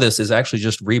 And a lot of this is actually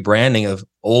just rebranding of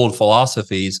old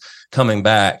philosophies coming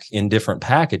back in different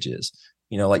packages,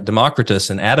 like Democritus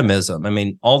and atomism. I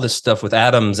mean, all this stuff with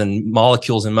atoms and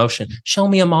molecules in motion. Show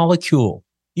me a molecule.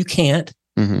 You can't.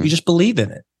 You just believe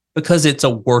in it because it's a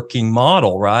working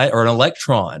model, right? Or an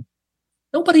electron.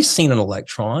 Nobody's seen an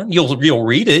electron. You'll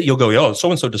read it. You'll go, oh,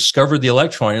 so-and-so discovered the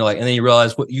electron. You're like, and then you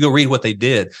realize you go read what they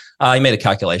did. He made a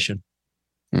calculation.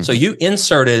 So you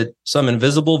inserted some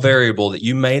invisible variable that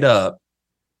you made up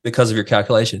because of your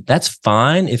calculation. That's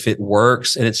fine if it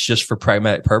works and it's just for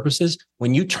pragmatic purposes.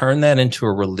 When you turn that into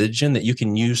a religion that you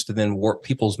can use to then warp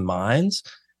people's minds,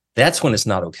 that's when it's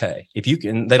not okay. If you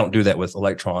can, they don't do that with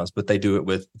electrons, but they do it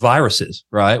with viruses,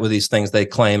 right? With these things they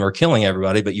claim are killing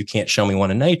everybody, but you can't show me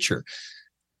one in nature.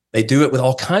 They do it with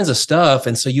all kinds of stuff.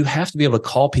 And so you have to be able to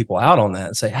call people out on that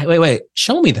and say, hey, wait,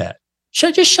 show me that.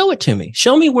 Just show it to me.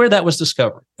 Show me where that was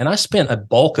discovered. And I spent a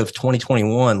bulk of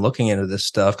 2021 looking into this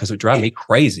stuff because it would drive me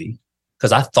crazy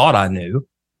because I thought I knew.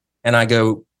 And I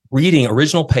go reading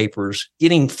original papers,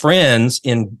 getting friends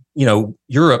in,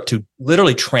 Europe to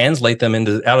literally translate them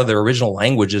out of their original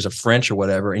languages of French or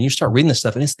whatever. And you start reading this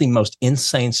stuff and it's the most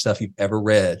insane stuff you've ever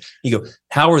read. You go,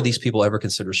 how are these people ever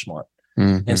considered smart?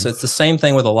 And so it's the same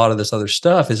thing with a lot of this other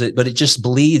stuff, but it just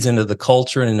bleeds into the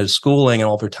culture and into schooling and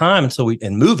all over time. And so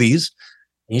in movies,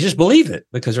 you just believe it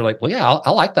because you're like, well, yeah,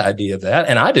 I like the idea of that.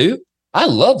 And I do. I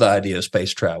love the idea of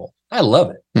space travel. I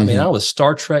love it. I mean, I was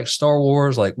Star Trek, Star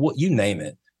Wars, like what you name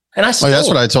it. And I still, that's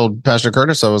what I told Pastor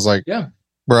Curtis. I was like, yeah,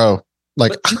 bro,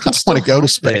 like I just want to go to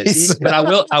space. But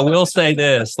I will say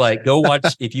this, like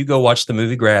if you go watch the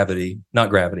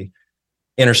movie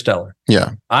Interstellar.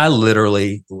 Yeah. I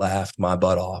literally laughed my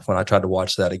butt off when I tried to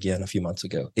watch that again a few months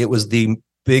ago. It was the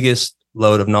biggest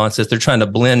load of nonsense. They're trying to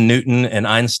blend Newton and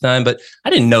Einstein, but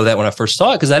I didn't know that when I first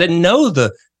saw it because I didn't know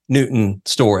the Newton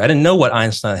story. I didn't know what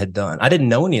Einstein had done. I didn't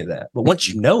know any of that. But once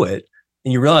you know it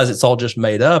and you realize it's all just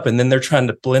made up and then they're trying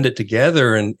to blend it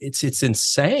together and it's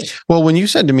insane. Well, when you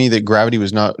said to me that gravity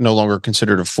was no longer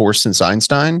considered a force since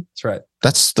Einstein. That's right.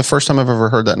 That's the first time I've ever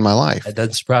heard that in my life. It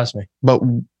doesn't surprise me. But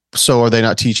so are they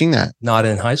not teaching that? Not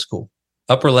in high school.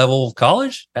 Upper level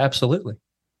college? Absolutely.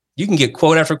 You can get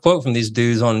quote after quote from these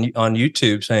dudes on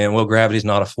YouTube saying, well, gravity's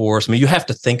not a force. I mean, you have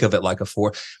to think of it like a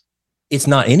force. It's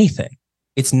not anything.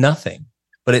 It's nothing.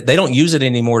 But they don't use it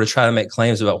anymore to try to make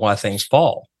claims about why things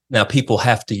fall. Now, people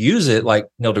have to use it like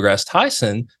Neil deGrasse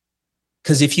Tyson,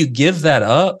 because if you give that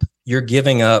up, you're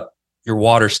giving up your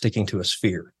water sticking to a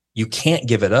sphere. You can't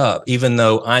give it up, even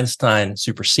though Einstein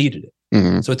superseded it.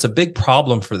 So it's a big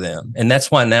problem for them. And that's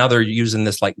why now they're using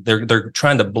this, like they're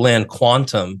trying to blend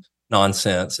quantum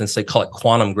nonsense and say, call it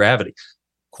quantum gravity.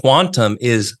 Quantum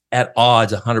is at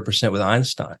odds 100% with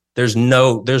Einstein. There's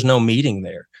no meeting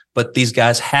there, but these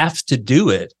guys have to do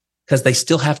it because they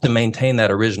still have to maintain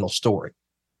that original story.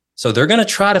 So they're going to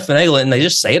try to finagle it and they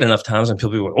just say it enough times and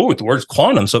people go, oh, the word's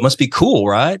quantum. So it must be cool,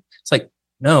 right? It's like,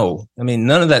 no, I mean,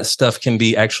 none of that stuff can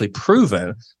be actually proven.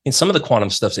 I mean, some of the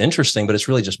quantum stuff's interesting, but it's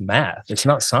really just math. It's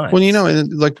not science.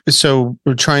 Well, so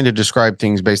we're trying to describe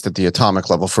things based at the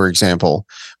atomic level, for example.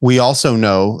 We also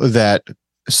know that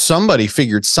somebody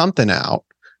figured something out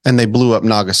and they blew up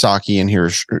Nagasaki and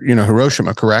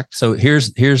Hiroshima, correct? So here's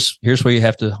where you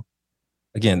have to,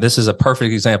 again, this is a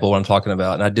perfect example of what I'm talking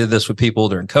about. And I did this with people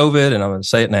during COVID and I'm going to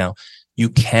say it now. You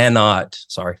cannot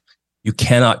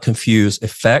confuse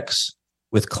effects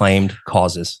with claimed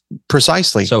causes.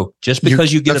 Precisely. So just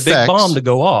because you get a big bomb to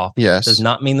go off does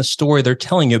not mean the story they're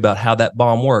telling you about how that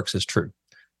bomb works is true.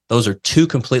 Those are two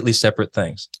completely separate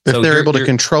things. If they're able to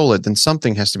control it, then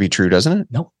something has to be true, doesn't it?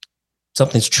 No.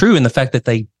 Something's true in the fact that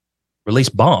they release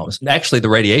bombs. Actually, the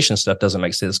radiation stuff doesn't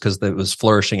make sense because it was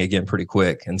flourishing again pretty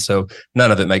quick. And so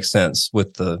none of it makes sense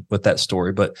with that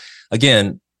story. But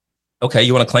again, okay,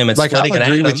 you want to claim it's like splitting an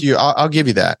atom? With you. I'll give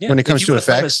you that. When it comes to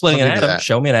effects, splitting an atom,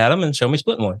 show me an atom and show me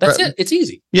splitting one. That's it. It's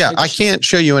easy. Yeah, I can't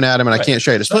show you an atom and I can't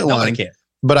show you a split one. I can't.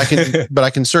 But I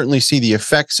can certainly see the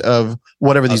effects of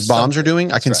whatever these bombs are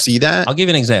doing. I can see that. I'll give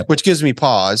you an example, which gives me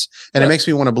pause, and it makes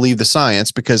me want to believe the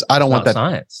science because I don't want that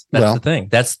science. That's the thing.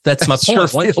 That's my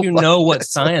point. Once you know what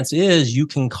science is, you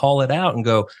can call it out and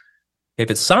go, if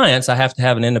it's science, I have to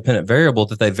have an independent variable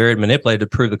that they varied manipulated to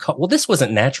prove the well, this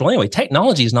wasn't natural anyway.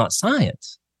 Technology is not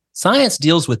science. Science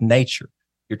deals with nature.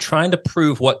 You're trying to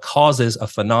prove what causes a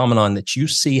phenomenon that you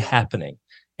see happening.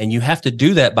 And you have to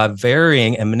do that by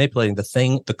varying and manipulating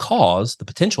the cause, the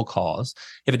potential cause.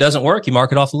 If it doesn't work, you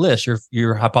mark it off the list.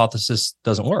 Your hypothesis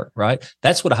doesn't work, right?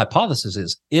 That's what a hypothesis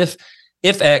is. If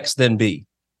X, then B.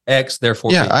 X,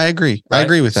 therefore yeah, B. I agree. Right? I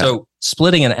agree with that. So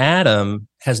splitting an atom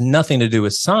has nothing to do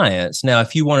with science. Now,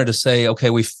 if you wanted to say,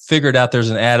 okay, we figured out there's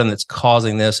an atom that's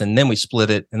causing this, and then we split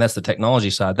it, and that's the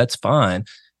technology side, that's fine.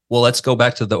 Well, let's go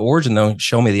back to the origin, though.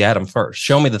 Show me the atom first.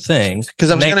 Show me the thing.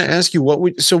 Because I was going to ask you, what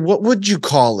would you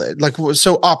call it? Like,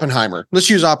 so Oppenheimer. Let's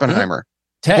use Oppenheimer.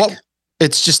 Tech.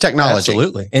 It's just technology.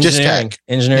 Absolutely. Engineering.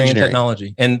 Engineering and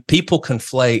technology. And people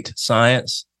conflate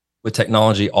science with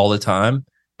technology all the time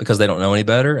because they don't know any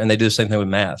better. And they do the same thing with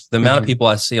math. The amount of people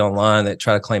I see online that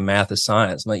try to claim math as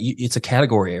science, I'm like, it's a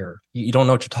category error. You don't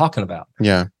know what you're talking about.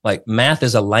 Yeah. Like math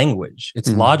is a language. It's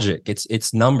logic.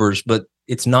 It's numbers, but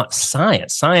it's not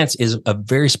science. Science is a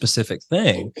very specific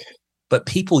thing. But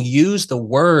people use the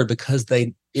word because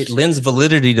it lends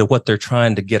validity to what they're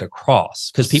trying to get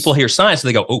across. Because people hear science and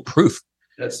they go, oh, proof.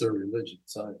 That's their religion,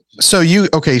 science. So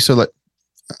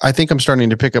I think I'm starting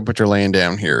to pick up what you're laying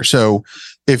down here. So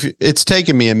if it's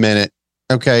taken me a minute,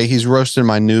 okay, he's roasting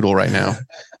my noodle right now.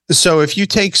 So if you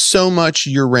take so much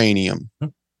uranium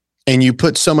and you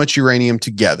put so much uranium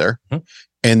together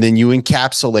and then you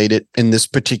encapsulate it in this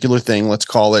particular thing, let's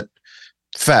call it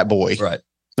Fat Boy. Right.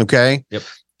 Okay. Yep.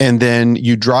 And then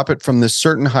you drop it from this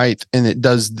certain height and it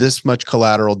does this much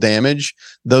collateral damage.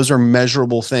 Those are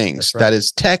measurable things. Right. That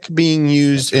is tech being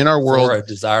used in our world for a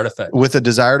desired effect. With a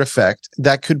desired effect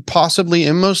that could possibly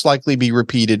and most likely be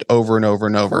repeated over and over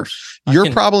and over.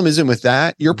 Your problem isn't with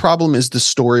that. Your problem is the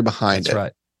story behind it. That's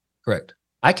right. Correct.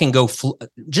 I can go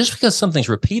just because something's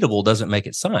repeatable doesn't make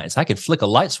it science. I could flick a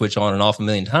light switch on and off a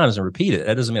million times and repeat it.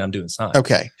 That doesn't mean I'm doing science.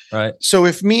 Okay. Right. So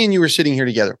if me and you were sitting here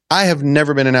together, I have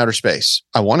never been in outer space.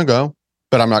 I want to go,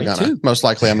 but I'm not going to. Most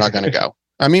likely I'm not going to go.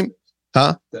 I mean,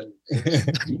 huh?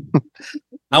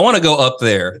 I want to go up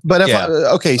there. But if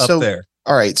up there.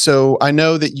 All right. So I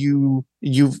know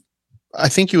that I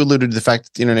think you alluded to the fact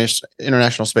that the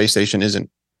International Space Station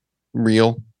isn't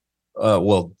real.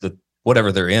 Well,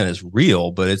 whatever they're in is real,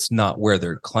 but it's not where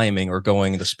they're claiming or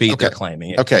going the speed they're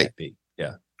claiming. It can't be.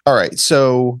 Yeah. All right.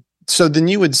 So then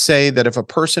you would say that if a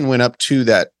person went up to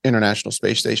that International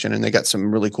Space Station and they got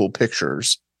some really cool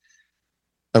pictures,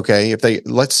 okay,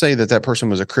 let's say that person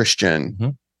was a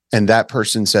Christian and that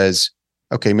person says,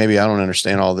 okay, maybe I don't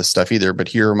understand all this stuff either, but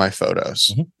here are my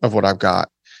photos of what I've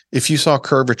got. If you saw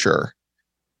curvature,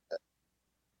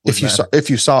 if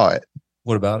you saw it,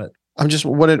 what about it? I'm just,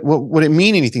 would it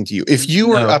mean anything to you? If you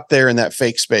were up there in that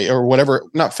fake space or whatever,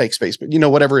 not fake space, but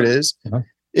whatever it is,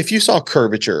 if you saw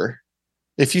curvature,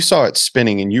 if you saw it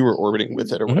spinning and you were orbiting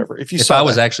with it or whatever, if I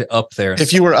was actually up there,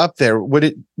 if you were up there,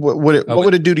 what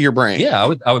would it do to your brain?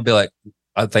 Yeah, I would be like,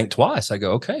 I'd think twice. I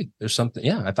go, okay, there's something.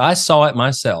 Yeah. If I saw it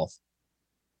myself,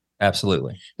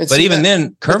 absolutely. But even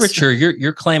then curvature,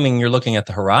 you're claiming you're looking at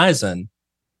the horizon.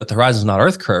 But the horizon's not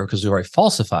Earth curve because we already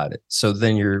falsified it. So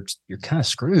then you're kind of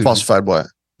screwed. Falsified what?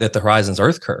 That the horizon's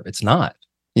Earth curve. It's not.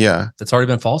 Yeah. It's already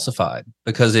been falsified.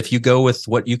 Because if you go with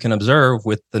what you can observe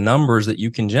with the numbers that you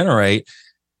can generate,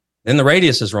 then the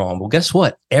radius is wrong. Well, guess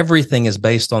what? Everything is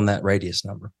based on that radius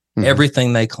number.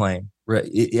 Everything they claim.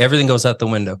 Everything goes out the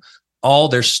window. All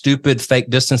their stupid fake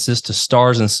distances to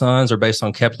stars and suns are based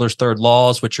on Kepler's third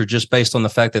laws, which are just based on the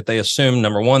fact that they assume,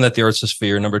 number one, that the Earth's a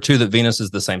sphere. Number two, that Venus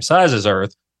is the same size as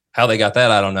Earth. How they got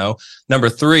that, I don't know. Number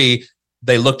three,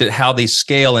 they looked at how these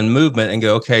scale in movement and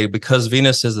go, okay, because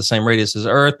Venus is the same radius as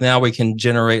Earth, now we can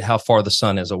generate how far the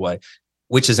sun is away,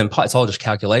 which is it's all just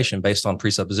calculation based on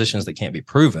presuppositions that can't be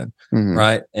proven,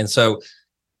 right? And so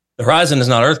the horizon is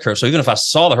not Earth curve. So even if I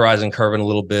saw the horizon curve in a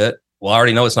little bit, well, I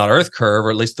already know it's not Earth curve, or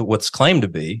at least what's claimed to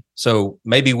be. So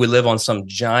maybe we live on some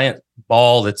giant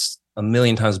ball that's a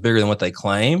million times bigger than what they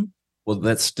claim. Well,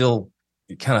 that's still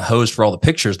kind of hosed for all the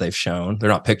pictures they've shown. They're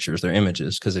not pictures, they're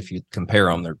images, because if you compare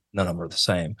them, none of them are the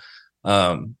same.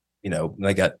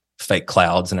 They got fake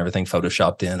clouds and everything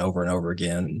photoshopped in over and over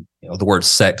again. The word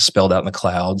sex spelled out in the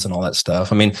clouds and all that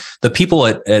stuff. I mean, the people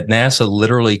at NASA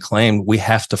literally claimed we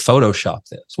have to Photoshop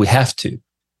this. We have to.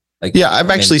 I've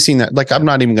actually seen that. Like, I'm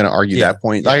not even going to argue that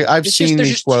point. I've seen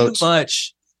these quotes. Too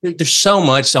much. There's so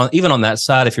much even on that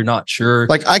side. If you're not sure,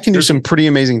 like I can do some pretty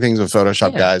amazing things with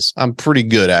Photoshop, guys. I'm pretty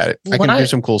good at it. I can do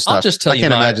some cool stuff. I'll just tell I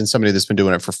can't imagine somebody that's been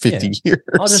doing it for 50 years.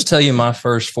 I'll just tell you, my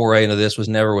first foray into this was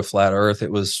never with flat Earth.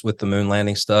 It was with the moon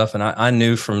landing stuff, and I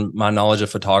knew from my knowledge of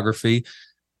photography,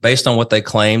 based on what they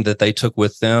claimed that they took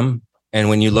with them, and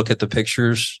when you look at the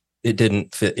pictures, it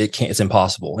didn't fit. It's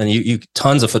impossible. And you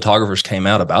tons of photographers came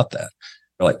out about that.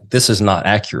 They're like, this is not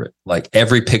accurate. Like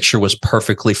every picture was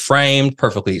perfectly framed,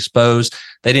 perfectly exposed.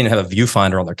 They didn't have a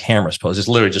viewfinder on their camera, suppose. It's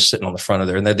literally just sitting on the front of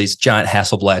there. And they're these giant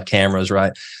Hasselblad cameras,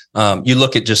 right? You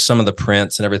look at just some of the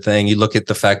prints and everything. You look at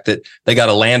the fact that they got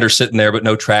a lander sitting there, but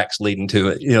no tracks leading to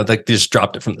it. You know, they just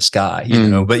dropped it from the sky, you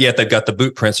know, but yet they've got the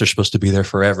boot prints. They're supposed to be there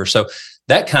forever. So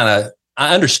that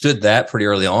I understood that pretty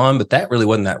early on, but that really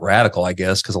wasn't that radical, I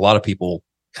guess, because a lot of people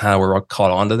kind of were caught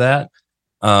on to that.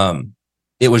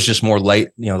 It was just more late,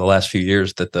 the last few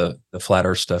years that the flat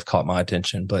earth stuff caught my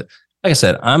attention. But like I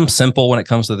said, I'm simple when it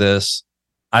comes to this.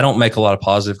 I don't make a lot of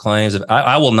positive claims.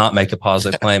 I will not make a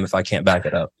positive claim if I can't back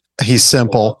it up. He's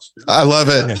simple. I love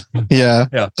it. Yeah.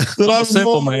 But I'm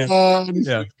simple, man.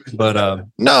 Yeah. But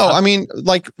no, I mean,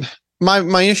 like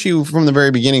my issue from the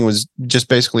very beginning was just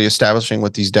basically establishing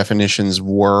what these definitions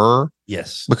were.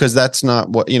 Yes. Because that's not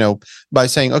what, by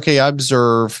saying, okay, I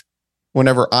observe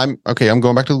whenever I'm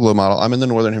going back to the globe model. I'm in the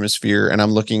northern hemisphere and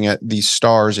I'm looking at these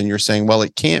stars, and you're saying, well,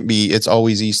 it can't be. It's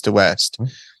always east to west.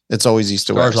 It's always east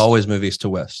to west. Stars always move east to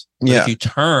west. But yeah. If you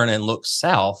turn and look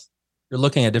south, you're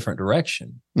looking a different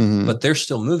direction. But they're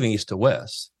still moving east to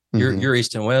west. You're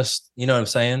east and west. You know what I'm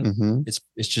saying?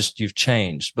 It's just you've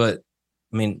changed. But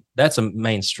I mean, that's a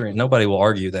mainstream. Nobody will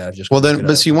argue that.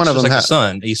 But see, one of them like the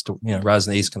sun east,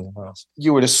 rising the east comes across.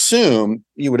 You would assume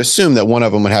that one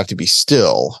of them would have to be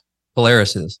still.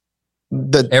 Polaris is.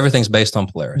 Everything's based on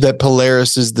Polaris. That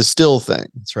Polaris is the still thing.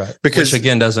 That's right. Because which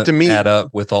again doesn't add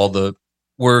up with all the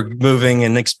we're moving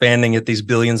and expanding at these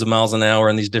billions of miles an hour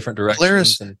in these different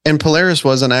directions. Polaris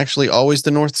wasn't actually always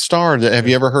the North Star. Have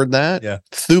you ever heard that? Yeah.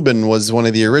 Thuban was one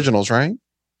of the originals, right?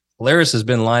 Polaris has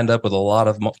been lined up with a lot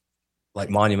of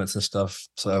monuments and stuff.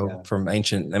 So from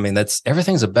ancient, I mean,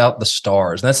 everything's about the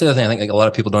stars. And that's the other thing I think a lot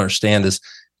of people don't understand is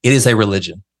it is a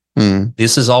religion.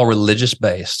 This is all religious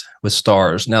based with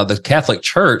stars. Now, the Catholic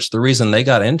Church, the reason they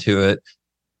got into it,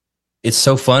 it's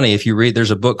so funny. If you read,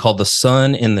 there's a book called The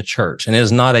Sun in the Church, and it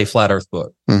is not a flat earth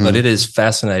book, but it is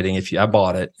fascinating. I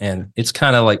bought it, and it's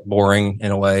kind of like boring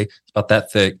in a way. It's about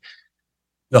that thick.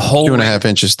 The whole 2.5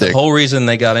 inches thick. The whole reason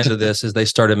they got into this is they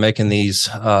started making these,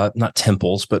 not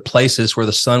temples, but places where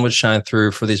the sun would shine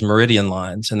through for these meridian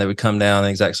lines, and they would come down in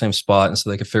the exact same spot. And so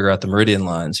they could figure out the meridian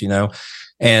lines,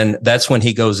 And that's when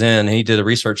he goes in and he did a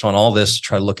research on all this to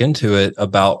try to look into it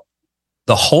about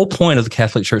the whole point of the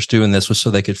Catholic Church doing this was so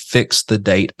they could fix the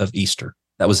date of Easter.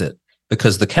 That was it.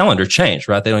 Because the calendar changed,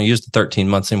 right? They don't use the 13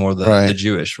 months anymore, the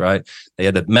Jewish, right? They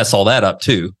had to mess all that up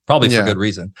too, probably for good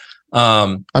reason.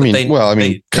 People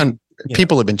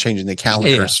have been changing the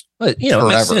calendars. But, it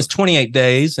makes sense. 28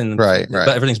 days and but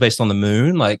everything's based on the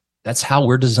moon. Like that's how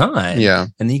we're designed. Yeah.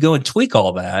 And then you go and tweak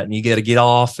all that and you got to get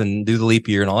off and do the leap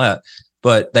year and all that.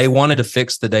 But they wanted to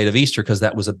fix the date of Easter because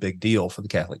that was a big deal for the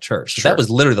Catholic Church. So that was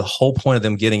literally the whole point of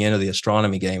them getting into the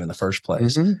astronomy game in the first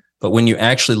place. But when you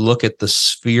actually look at the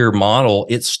sphere model,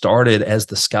 it started as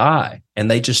the sky. And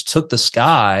they just took the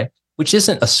sky, which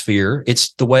isn't a sphere.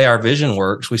 It's the way our vision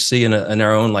works. We see in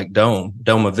our own like dome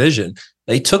of vision.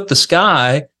 They took the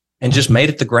sky and just made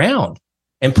it the ground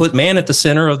and put man at the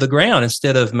center of the ground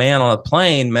instead of man on a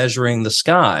plane measuring the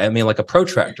sky. I mean, like a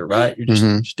protractor, right? You're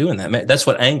just doing that. That's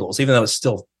what angles, even though it's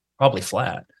still probably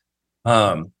flat.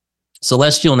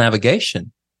 Celestial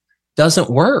navigation doesn't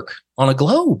work on a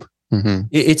globe.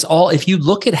 It's all, if you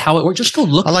look at how it works, just go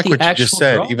look at the actual what you just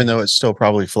said, drawing. even though it's still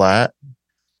probably flat.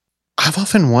 I've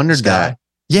often wondered that.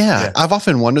 Yeah, I've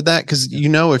often wondered that because,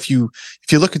 if you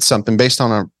look at something based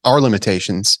on our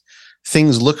limitations,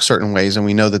 things look certain ways and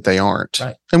we know that they aren't.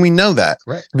 Right. And we know that.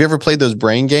 Right. Have you ever played those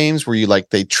brain games where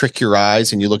they trick your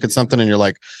eyes and you look at something and you're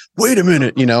like, wait a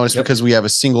minute, it's because we have a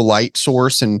single light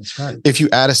source. And if you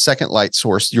add a second light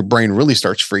source, your brain really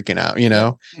starts freaking out,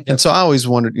 And so I always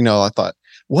wondered, I thought,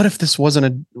 what if this wasn't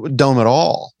a dome at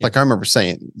all? Like I remember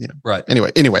saying, right.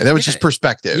 Anyway, that was just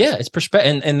perspective. Yeah. It's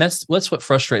perspective. And that's what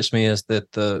frustrates me is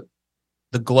that the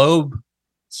globe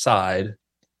side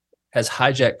has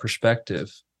hijacked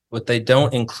perspective, but they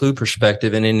don't include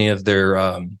perspective in any of their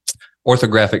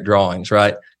orthographic drawings,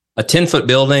 right? A 10-foot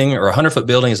building or a 100-foot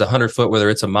building is 100 foot, whether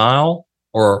it's a mile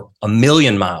or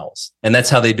 1,000,000 miles. And that's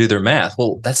how they do their math.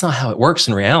 Well, that's not how it works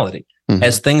in reality.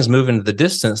 As things move into the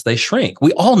distance, they shrink.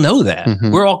 We all know that.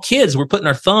 We're all kids. We're putting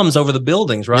our thumbs over the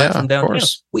buildings, right? From downtown.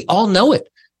 We all know it.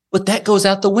 But that goes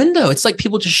out the window. It's like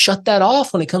people just shut that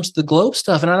off when it comes to the globe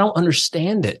stuff. And I don't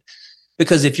understand it.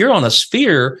 Because if you're on a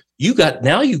sphere, you've got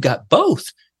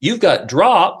both. You've got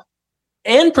drop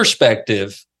and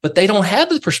perspective, but they don't have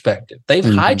the perspective. They've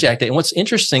hijacked it. And what's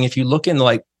interesting, if you look in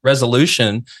like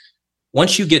resolution,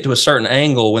 once you get to a certain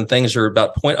angle, when things are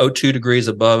about 0.02 degrees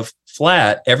above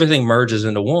flat, everything merges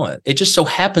into one. It just so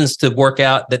happens to work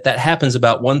out that happens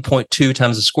about 1.2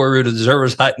 times the square root of the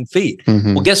observer's height in feet.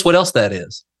 Mm-hmm. Well, guess what else that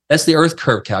is? That's the Earth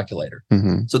curve calculator.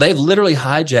 Mm-hmm. So they've literally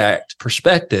hijacked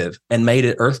perspective and made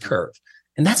it Earth curve.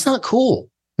 And that's not cool.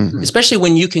 Mm-hmm. Especially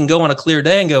when you can go on a clear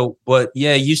day and go, but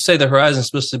yeah, you say the horizon's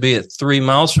supposed to be at 3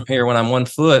 miles from here when I'm 1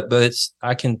 foot, but it's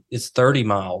 30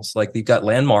 miles. Like you've got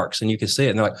landmarks and you can see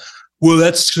it. And they're like, well,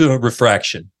 that's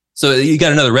refraction. So you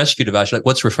got another rescue device. You're like,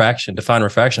 what's refraction? Define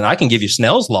refraction. I can give you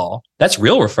Snell's law. That's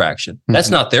real refraction. That's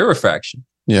not their refraction.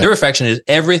 Yeah. Their refraction is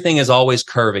everything is always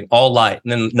curving, all light,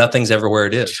 and then nothing's ever where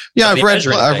it is. Yeah,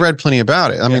 I've read plenty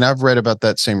about it. I mean, I've read about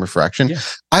that same refraction. Yeah.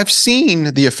 I've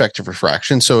seen the effect of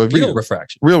refraction. So real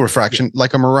refraction,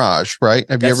 like a mirage, right?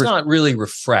 That's not really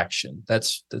refraction.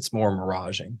 That's more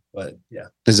miraging. But yeah,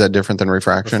 is that different than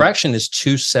refraction? Refraction is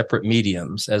two separate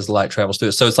mediums as light travels through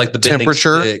it. So it's like the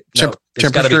temperature.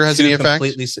 Temperature has any effect.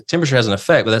 Temperature has an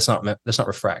effect, but that's not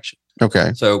refraction.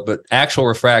 Okay. So, but actual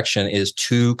refraction is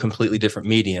two completely different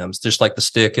mediums, just like the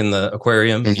stick in the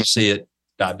aquarium. You see it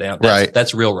dive down.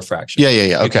 That's real refraction. Yeah.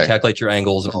 You Okay. can calculate your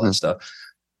angles and all that stuff.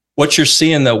 What you're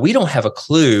seeing, though, we don't have a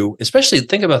clue, especially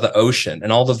think about the ocean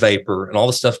and all the vapor and all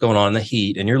the stuff going on in the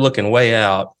heat, and you're looking way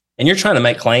out and you're trying to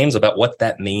make claims about what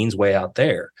that means way out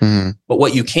there. Mm-hmm. But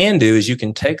what you can do is you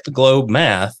can take the globe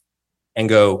math and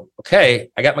go, okay,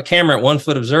 I got my camera at 1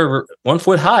 foot observer, 1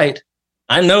 foot height.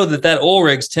 I know that oil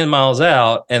rig's 10 miles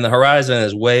out and the horizon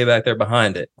is way back there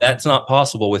behind it. That's not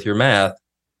possible with your math.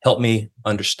 Help me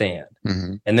understand.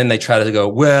 Mm-hmm. And then they try to go,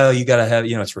 well, you got to have,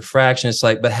 it's refraction. It's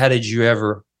like, but how did you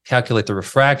ever calculate the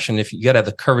refraction if you got to have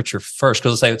the curvature first?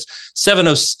 Because let's say it's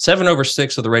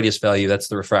 7/6 of the radius value. That's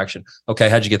the refraction. Okay,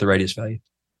 how'd you get the radius value?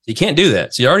 You can't do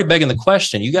that. So you're already begging the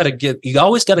question. You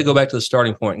always got to go back to the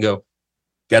starting point and go,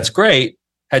 that's great.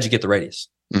 How'd you get the radius?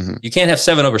 Mm-hmm. You can't have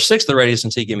 7/6 of the radius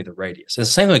until you give me the radius. And it's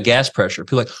the same with gas pressure.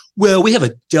 People are like, well, we have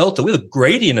a delta. We have a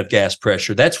gradient of gas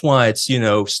pressure. That's why it's,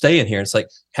 staying here. It's like,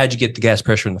 how'd you get the gas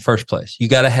pressure in the first place? You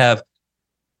got to have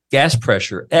gas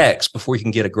pressure X before you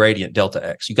can get a gradient delta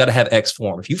X. You got to have X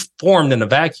form. If you formed in a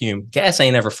vacuum, gas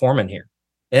ain't ever forming here.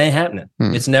 It ain't happening.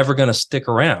 It's never going to stick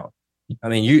around. I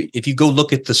mean, if you go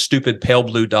look at the stupid pale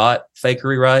blue dot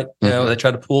fakery, right? They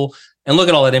try to pull and look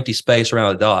at all that empty space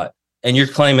around the dot. And you're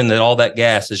claiming that all that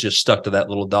gas is just stuck to that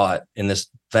little dot in this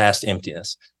vast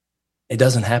emptiness. It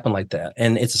doesn't happen like that.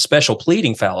 And it's a special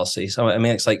pleading fallacy. So, I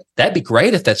mean, it's like, that'd be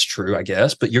great if that's true, I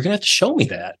guess, but you're going to have to show me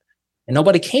that. And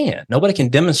nobody can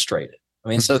demonstrate it. I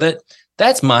mean, so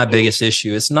that's my biggest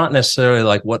issue. It's not necessarily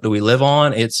like, what do we live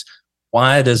on? It's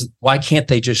why can't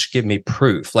they just give me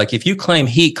proof? Like if you claim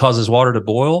heat causes water to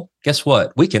boil, guess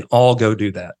what? We can all go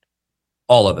do that.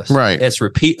 All of us. Right. It's you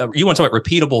want to talk about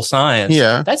repeatable science.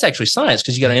 Yeah. That's actually science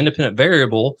because you got an independent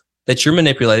variable that you're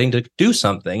manipulating to do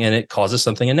something and it causes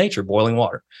something in nature, boiling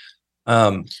water.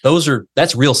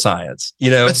 That's real science,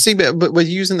 But see, but with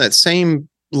using that same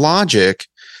logic,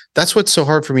 that's what's so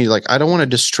hard for me. Like, I don't want to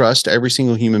distrust every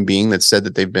single human being that said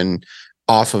that they've been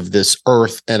off of this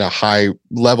earth at a high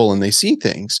level and they see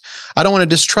things. I don't want to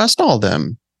distrust all of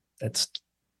them.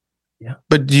 Yeah.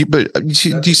 But do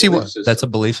you see what? That's a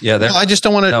belief. Yeah. I just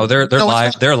don't want to. No,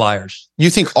 they're liars. You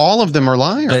think all of them are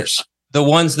liars? The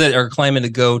ones that are claiming to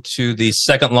go to the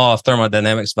second law of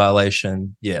thermodynamics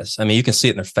violation. Yes. I mean, you can see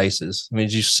it in their faces. I mean,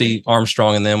 did you see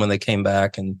Armstrong and them when they came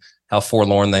back and how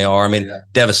forlorn they are? I mean,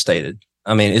 devastated.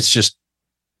 I mean, it's just,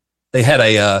 they had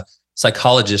a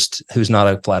psychologist who's not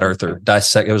a flat earther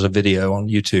dissect. It was a video on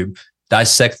YouTube,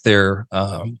 dissect their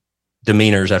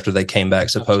demeanors after they came back,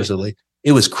 supposedly.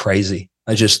 It was crazy.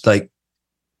 I just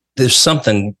there's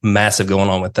something massive going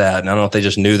on with that. And I don't know if they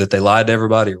just knew that they lied to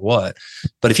everybody or what.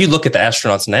 But if you look at the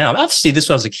astronauts now, I've seen this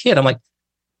when I was a kid. I'm like,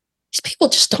 these people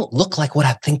just don't look like what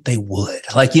I think they would.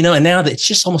 And now that it's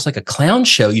just almost like a clown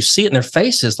show. You see it in their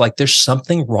faces. Like there's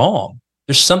something wrong.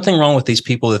 There's something wrong with these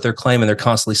people that they're claiming they're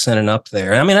constantly sending up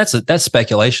there. And I mean, that's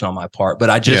speculation on my part, but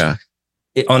I just,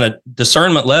 on a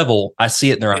discernment level, I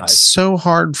see it in their eyes. It's so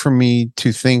hard for me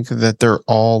to think that they're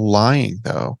all lying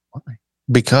though. Why?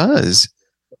 Because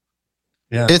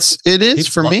it is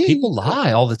for me. People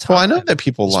lie all the time. Well, I know that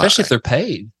people lie. Especially if they're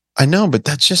paid. I know, but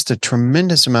that's just a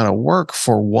tremendous amount of work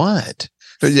for what?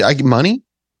 I get money?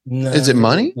 No. Is it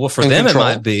money? Well, for them, control?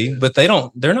 It might be, but they're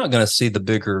not going to see the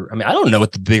bigger. I mean, I don't know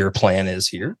what the bigger plan is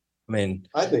here. I mean,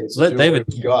 I think it's David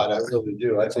God. I really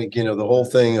do. I think, the whole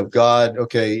thing of God.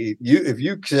 Okay. If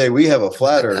you say we have a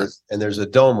flat earth and there's a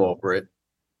dome over it,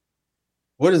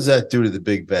 what does that do to the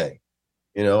Big Bang?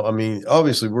 I mean,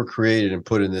 obviously we're created and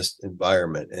put in this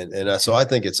environment. And so I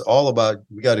think it's all about,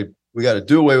 we got to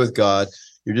do away with God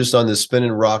you're just on this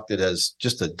spinning rock that has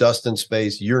just a dust in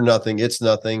space. You're nothing. It's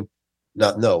nothing.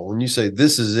 No. When you say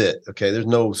this is it, okay, there's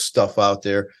no stuff out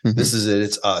there. Mhm. This is it.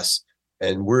 It's us.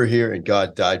 And we're here, and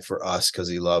God died for us because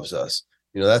he loves us.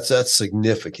 That's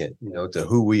significant, to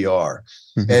who we are.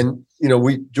 Mhm. And,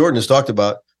 Jordan has talked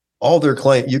about all their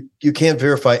claim. You can't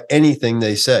verify anything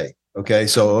they say. Okay.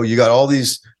 So you got all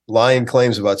these lying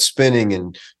claims about spinning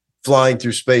and flying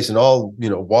through space and all,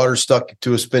 water stuck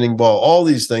to a spinning ball, all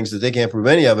these things that they can't prove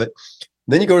any of it.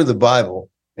 Then you go to the Bible,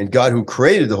 and God, who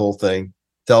created the whole thing,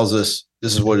 tells us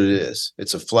this is what it is.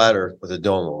 It's a flat earth with a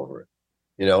dome over it,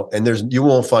 and you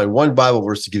won't find one Bible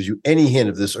verse that gives you any hint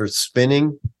of this earth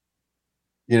spinning,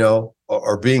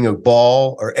 or being a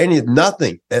ball or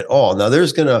nothing at all. Now they're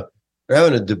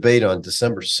having a debate on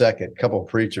December 2nd, a couple of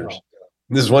preachers.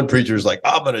 And this one preacher is like,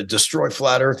 I'm going to destroy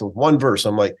flat earth with one verse.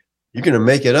 I'm like, you're going to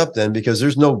make it up then, because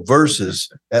there's no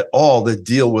verses at all that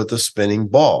deal with a spinning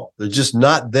ball. They're just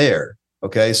not there.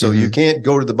 Okay. So you can't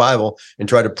go to the Bible and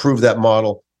try to prove that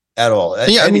model at all.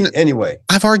 Anyway,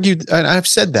 I've argued, and I've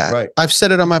said that. Right. I've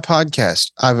said it on my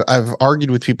podcast. I've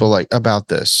argued with people about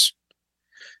this.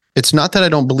 It's not that I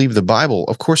don't believe the Bible.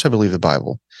 Of course I believe the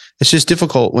Bible. It's just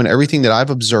difficult when everything that I've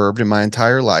observed in my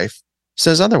entire life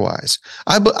says otherwise.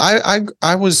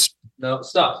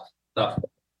 Stop.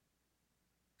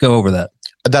 Go over that.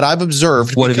 That I've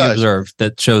observed. What have you observed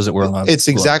that shows that we're alive? It's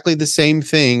exactly the same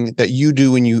thing that you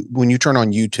do when you turn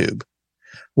on YouTube.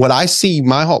 What I see,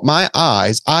 my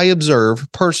eyes, I observe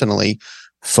personally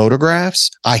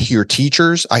photographs. I hear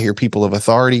teachers. I hear people of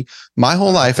authority. My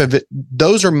whole life,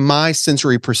 those are my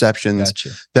sensory perceptions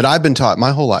that I've been taught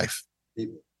my whole life.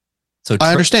 So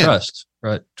I understand. Trust,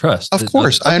 right? Trust. Of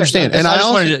course, I understand. And I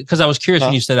wanted because I was curious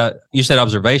when you said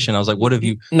observation. I was like, what have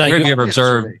you? Where have you ever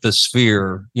observed the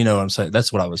sphere? You know what I'm saying?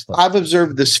 That's what I was. I've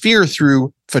observed the sphere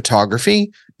through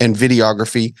photography and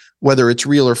videography, whether it's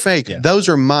real or fake. Yeah. Those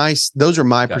are my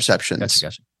perceptions.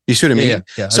 Gotcha. You see what I mean?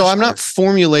 Yeah. So I'm not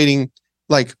formulating,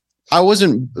 I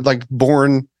wasn't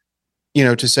born,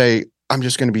 to say I'm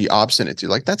just going to be obstinate to.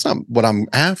 That's not what I'm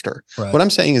after. Right. What I'm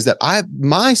saying is that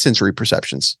my sensory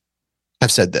perceptions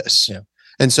have said this. Yeah.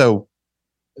 And so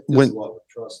when a lot of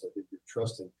trust, I think you're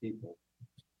trusting people.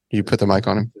 You put the mic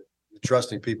on him. You're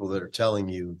trusting people that are telling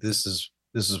you this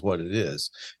is what it is.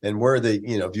 And where they,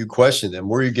 if you question them,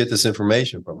 where you get this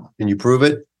information from, can you prove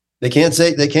it? They can't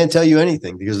tell you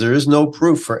anything because there is no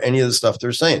proof for any of the stuff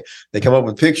they're saying. They come up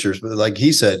with pictures, but like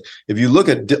he said, if you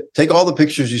take all the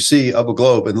pictures you see of a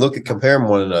globe and compare them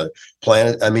one another,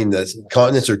 the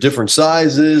continents are different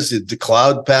sizes. The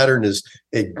cloud pattern is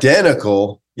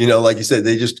identical. Like you said,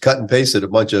 they just cut and pasted a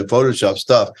bunch of Photoshop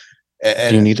stuff.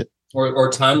 And you need it. Or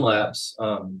time lapse.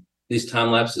 These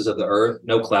time lapses of the Earth,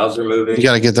 no clouds are moving. You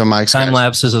got to get the mics. Time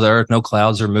lapses of the Earth, no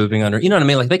clouds are moving under. You know what I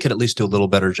mean? They could at least do a little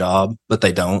better job, but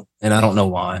they don't, and I don't know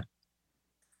why.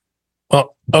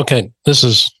 Well, okay, this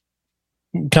is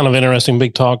kind of interesting,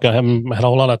 big talk. I haven't had a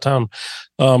whole lot of time,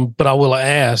 but I will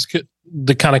ask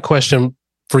the kind of question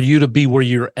for you to be where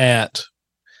you're at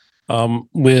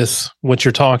with what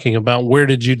you're talking about. Where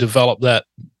did you develop that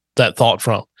thought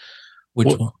from?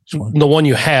 Which one? The one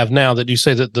you have now that you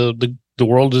say that the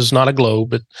world is not a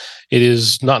globe, it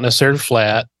is not necessarily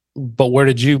flat. But where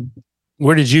did you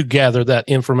gather that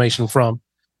information from?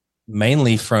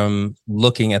 Mainly from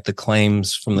looking at the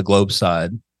claims from the globe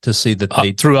side to see that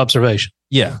they through observation.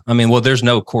 Yeah, there's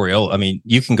no Coriolis.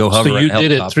 You can go hover. So you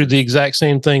did it through the exact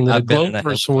same thing that a globe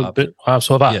person would.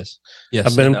 So have I. Yes.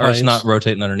 I've been in planes. It's not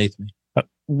rotating underneath me.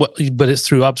 But it's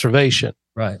through observation,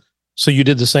 right? So you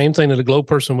did the same thing that a globe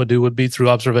person would do, would be through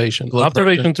observation.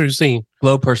 Observation through seeing.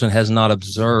 Globe person has not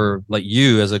observed, like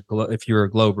you as if you're a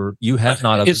glober, you have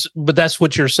not. But that's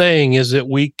what you're saying is that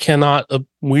we cannot.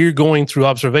 We're going through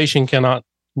observation cannot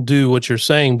do what you're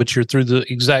saying, but you're through the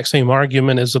exact same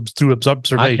argument as through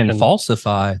observation. I can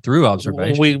falsify through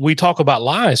observation. We talk about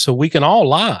lies, so we can all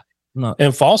lie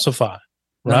and falsify.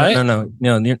 Right? No,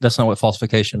 that's not what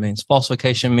falsification means.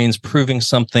 Falsification means proving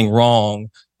something wrong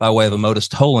by way of a modus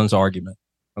tollens argument.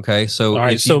 Okay, so all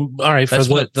right, for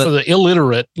the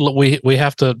illiterate, we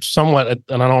have to somewhat, and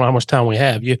I don't know how much time we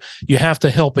have. You have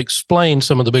to help explain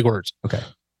some of the big words. Okay,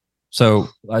 so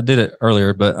I did it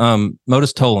earlier, but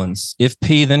modus tollens: if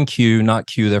P then Q, not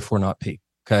Q, therefore not P.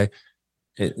 Okay,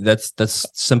 that's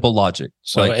simple logic.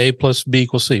 So A plus B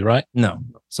equals C, right? No.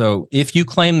 So if you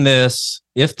claim this,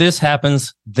 if this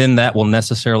happens, then that will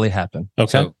necessarily happen.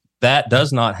 Okay. So that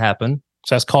does not happen.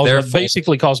 So that's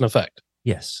basically cause and effect.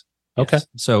 Yes. Okay. Yes.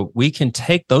 So we can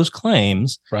take those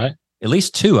claims, right? At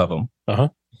least two of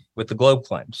them, with the globe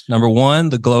claims. Number one,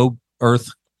 the globe Earth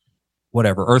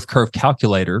whatever Earth curve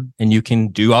calculator, and you can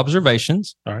do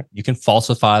observations. All right. You can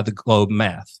falsify the globe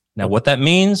math. Now, what that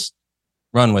means,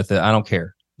 run with it. I don't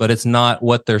care. But it's not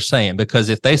what they're saying, because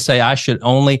if they say I can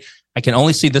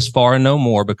only see this far and no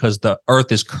more because the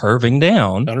Earth is curving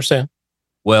down. I understand.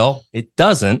 Well, it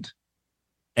doesn't,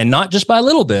 and not just by a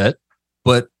little bit,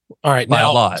 but all right. by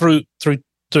now, a lot.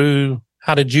 Through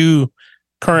how did you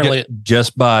currently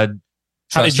just by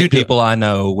how did you people I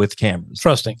know with cameras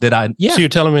trusting? Did I? Yeah. So you're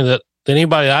telling me that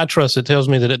anybody I trust that tells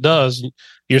me that it does,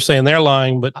 you're saying they're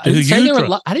lying, but I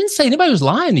didn't say anybody was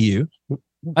lying to you.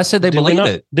 I said they believe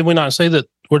it. Did we not say that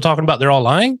we're talking about they're all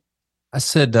lying? I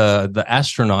said the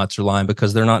astronauts are lying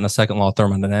because they're not in the second law of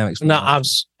thermodynamics. Now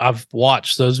I've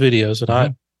watched those videos, and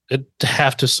I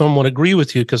have to somewhat agree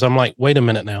with you, because I'm like, wait a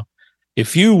minute now.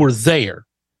 If you were there,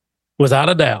 without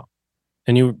a doubt,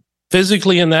 and you were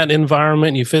physically in that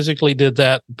environment, you physically did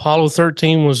that, Apollo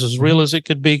 13 was as real as it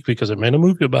could be because it made a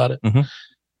movie about it,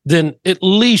 then at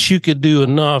least you could do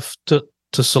enough to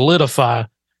solidify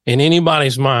in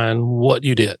anybody's mind what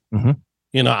you did.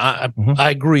 You know, I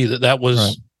agree that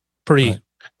was pretty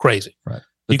crazy. Right.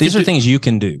 But these are things you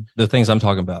can do. The things I'm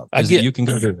talking about. You can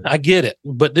go do it. I get it.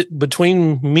 But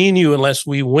between me and you, unless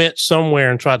we went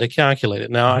somewhere and tried to calculate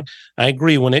it. Now, I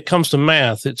agree. When it comes to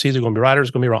math, it's either going to be right or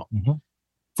it's going to be wrong.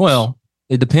 Well,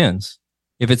 it depends.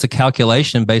 If it's a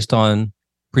calculation based on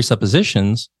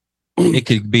presuppositions, it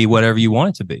could be whatever you want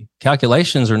it to be.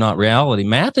 Calculations are not reality.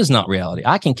 Math is not reality.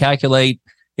 I can calculate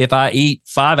if I eat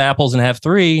 5 apples and have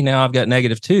 3, now I've got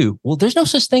 -2. Well, there's no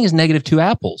such thing as -2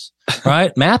 apples,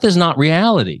 right? Math is not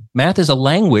reality. Math is a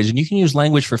language, and you can use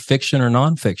language for fiction or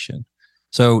nonfiction.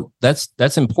 So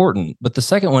that's important. But the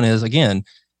second one is, again,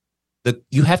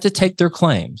 you have to take their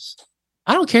claims.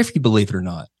 I don't care if you believe it or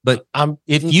not, but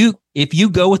if you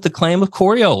go with the claim of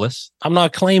Coriolis, I'm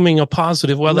not claiming a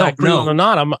positive whether I agree or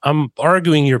not. I'm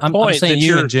arguing your point. I'm saying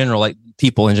you in general, like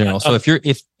people in general. So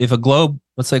if a globe,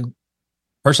 let's say,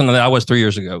 person that I was 3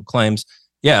 years ago claims,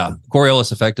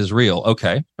 Coriolis effect is real.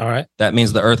 Okay. All right. That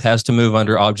means the Earth has to move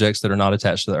under objects that are not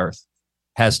attached to the Earth.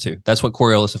 Has to. That's what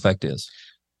Coriolis effect is.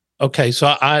 Okay. So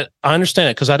I understand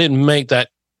it, because I didn't make that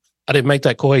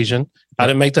equation. I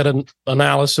didn't make that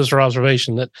analysis or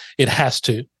observation that it has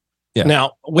to. Yeah.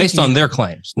 Now, based on their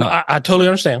claims. No. I totally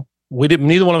understand.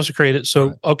 Neither one of us are created.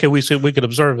 So, okay, we said we could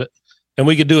observe it, and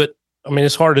we could do it. I mean,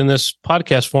 it's hard in this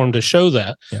podcast form to show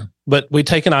that, but we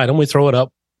take an item, we throw it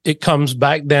up, it comes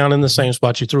back down in the same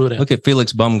spot you threw it in. Look at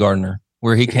Felix Baumgartner,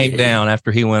 where he came down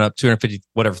after he went up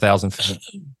 250,000 feet,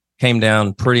 came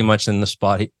down pretty much in the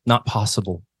spot. Not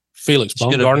possible. Felix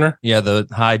Baumgartner? Yeah, the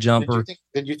high jumper.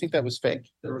 Did you think that was fake?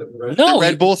 No, the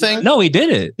Red Bull thing? No, he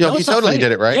did it. Yeah, he totally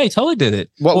did it, right? Yeah, he totally did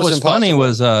it. What was funny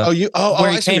was where he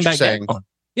I see came what back you're saying. down.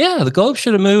 Yeah, the globe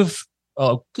should have moved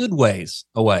a good ways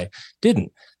away.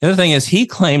 Didn't. The other thing is he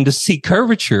claimed to see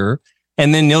curvature,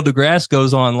 and then Neil deGrasse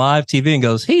goes on live TV and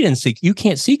goes, you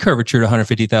can't see curvature at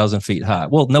 150,000 feet high.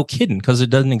 Well, no kidding, because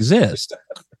it doesn't exist.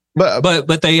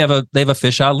 But they have a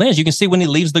fisheye lens. You can see when he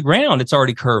leaves the ground, it's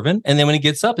already curving, and then when he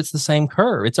gets up, it's the same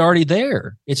curve. It's already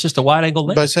there. It's just a wide angle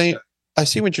lens. But I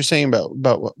see what you're saying about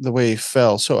the way he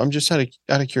fell. So I'm just out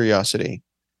of curiosity.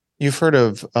 You've heard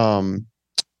of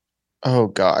oh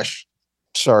gosh,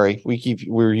 sorry,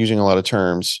 we're using a lot of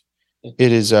terms.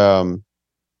 It is oh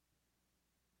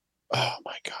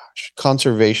my gosh,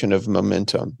 conservation of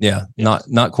momentum. Yeah, not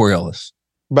Coriolis,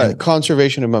 but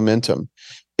conservation of momentum.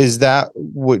 Is that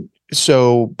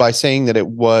so by saying that it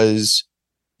was,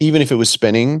 even if it was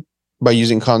spinning, by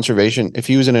using conservation, if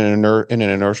he was in an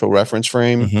inertial reference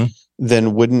frame,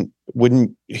 then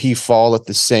wouldn't he fall at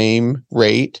the same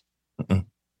rate?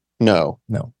 No.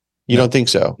 You don't think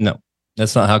so? No,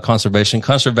 that's not how conservation,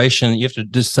 you have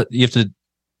to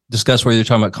discuss whether you're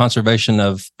talking about conservation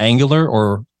of angular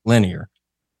or linear.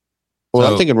 Well,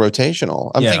 I'm thinking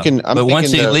rotational. But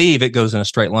once you leave, it goes in a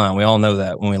straight line. We all know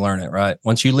that when we learn it, right?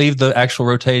 Once you leave the actual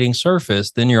rotating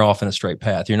surface, then you're off in a straight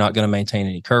path. You're not going to maintain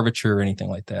any curvature or anything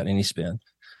like that, any spin.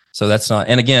 So that's not.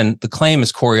 And again, the claim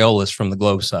is Coriolis from the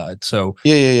globe side. So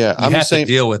yeah. I'm have to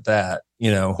deal with that,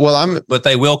 Well, but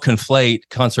they will conflate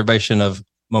conservation of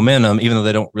momentum, even though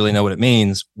they don't really know what it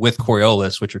means, with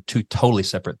Coriolis, which are two totally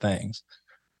separate things.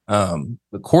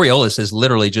 But Coriolis is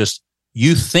literally just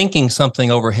you thinking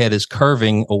something overhead is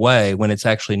curving away when it's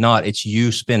actually not. It's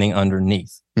you spinning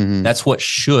underneath. That's what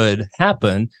should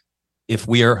happen if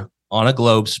we are on a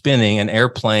globe spinning and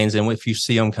airplanes, and if you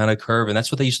see them kind of curve. And that's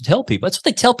what they used to tell people. That's what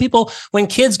they tell people when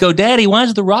kids go, Daddy, why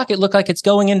does the rocket look like it's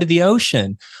going into the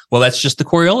ocean? Well, that's just the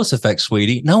Coriolis effect,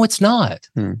 sweetie. No, it's not.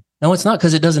 No, it's not,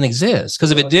 because it doesn't exist.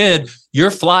 Because if it did, your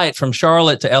flight from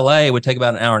Charlotte to LA would take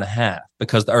about an hour and a half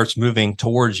because the Earth's moving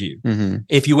towards you. Mm-hmm.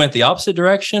 If you went the opposite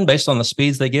direction based on the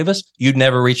speeds they give us, you'd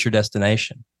never reach your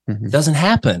destination. Mm-hmm. It doesn't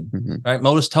happen, Mm-hmm. right?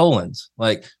 Modus tollens.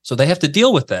 So they have to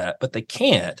deal with that, but they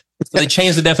can't. So they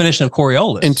changed the definition of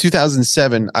Coriolis. In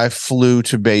 2007, I flew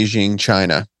to Beijing,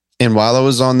 China. And while I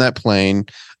was on that plane,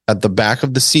 at the back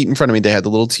of the seat in front of me, they had the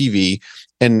little TV,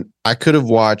 and I could have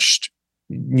watched,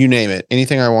 you name it,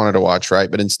 anything I wanted to watch, right?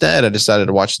 But instead, I decided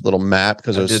to watch the little map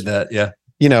because I did that, yeah.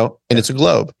 And it's a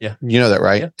globe. Yeah. You know that,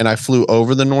 right? Yeah. And I flew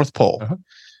over the North Pole,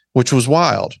 which was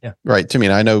wild, right? To me,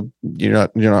 and I know you're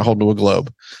not holding to a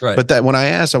globe, right? But that when I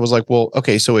asked, I was like, well,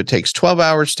 okay, so it takes 12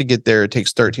 hours to get there. It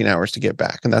takes 13 hours to get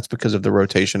back. And that's because of the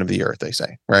rotation of the Earth, they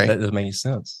say, right? That doesn't make any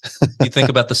sense. You think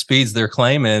about the speeds they're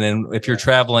claiming, and if you're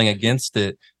traveling against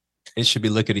it, it should be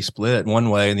lickety split one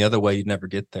way, and the other way you'd never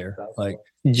get there. Like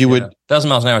you would 1,000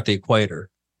 miles an hour at the equator.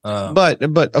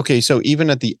 But okay, so even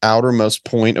at the outermost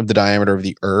point of the diameter of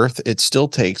the Earth, it still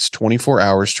takes 24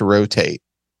 hours to rotate.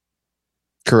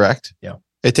 Correct? Yeah.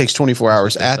 It takes 24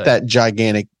 hours at that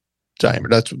gigantic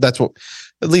diameter. That's what,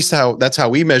 at least that's how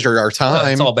we measure our time. Well,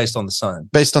 it's all based on the sun.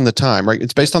 Based on the time, right?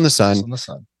 It's based on the sun. Based on the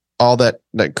sun. All that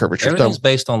curvature. Everything's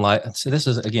based on light. So this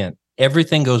is, again,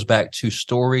 everything goes back to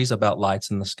stories about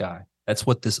lights in the sky. That's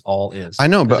what this all is. I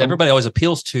know, but everybody always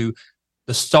appeals to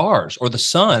the stars or the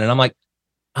sun. And I'm like,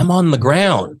 I'm on the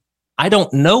ground. I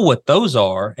don't know what those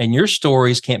are. And your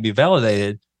stories can't be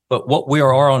validated. But what we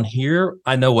are on here,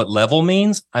 I know what level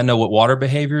means. I know what water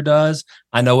behavior does.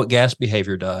 I know what gas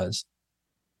behavior does.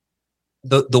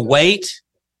 The weight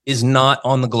is not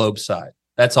on the globe side.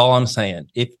 That's all I'm saying.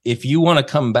 If you want to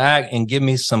come back and give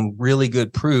me some really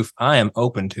good proof, I am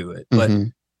open to it. But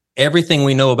everything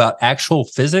we know about actual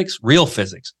physics, real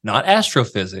physics, not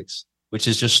astrophysics, which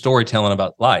is just storytelling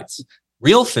about lights,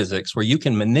 real physics, where you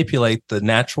can manipulate the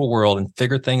natural world and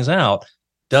figure things out,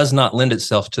 does not lend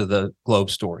itself to the globe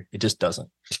story. It just doesn't.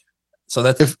 So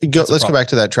let's go back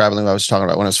to that traveling I was talking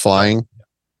about when I was flying.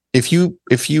 If you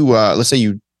let's say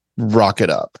you rocket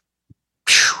up,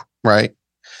 right?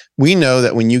 We know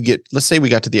that when you get, let's say we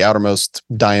got to the outermost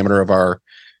diameter of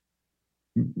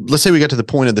let's say we got to the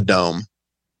point of the dome,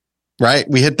 right?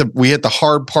 We hit the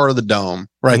hard part of the dome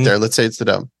right there. Let's say it's the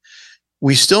dome.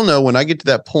 We still know when I get to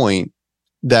that point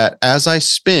that as I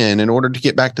spin, in order to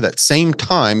get back to that same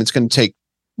time, it's going to take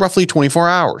roughly 24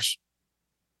 hours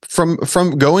from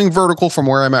going vertical from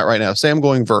where I'm at right now. Say I'm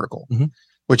going vertical,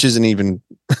 which isn't even,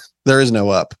 there is no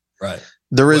up. Right.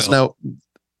 There is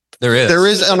There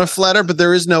is on a flat Earth, but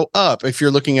there is no up if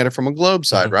you're looking at it from a globe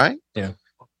side, right? Yeah.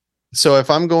 So if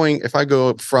I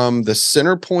go from the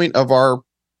center point of our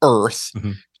Earth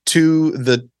to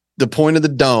the point of the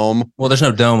dome. Well, there's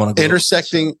no dome on a globe.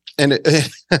 Intersecting, and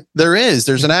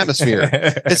there's an atmosphere.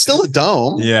 It's still a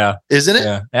dome. Yeah. Isn't it?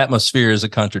 Yeah. Atmosphere is a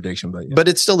contradiction, but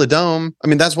it's still a dome. I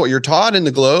mean, that's what you're taught in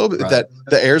the globe, that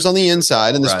the air's on the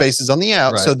inside and the space is on the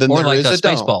out. So then there is a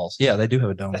space dome. Balls. Yeah, they do have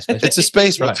a dome. It's a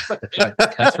space ball.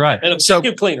 That's right. So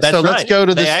let's go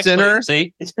to the center.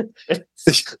 See,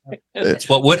 it's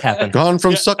what would happen. Gone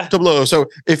from suck to blow. So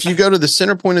if you go to the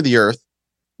center point of the Earth,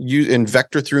 you and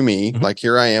vector through me, like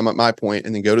here I am at my point,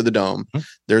 and then go to the dome.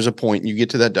 There's a point, you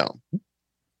get to that dome.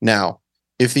 Now,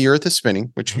 if the Earth is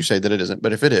spinning, which you say that it isn't,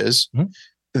 but if it is,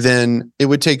 then it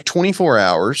would take 24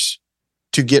 hours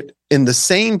to get in the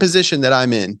same position that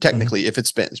I'm in, technically, if it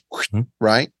spins,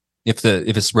 right? If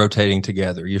it's rotating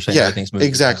together, you're saying everything's moving.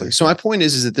 Exactly. Together. So my point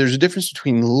is that there's a difference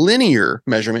between linear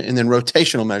measurement and then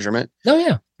rotational measurement. Oh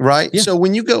yeah. Right. Yeah. So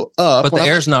when you go up, but the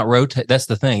air's not rotate. That's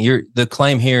the thing. The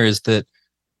claim here is that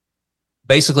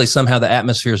basically somehow the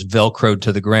atmosphere is velcroed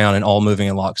to the ground and all moving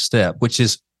in lockstep, which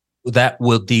is that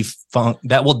will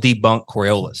debunk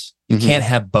Coriolis. You can't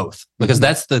have both, because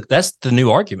that's the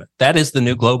new argument. That is the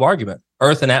new globe argument.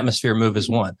 Earth and atmosphere move as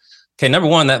one. Okay, number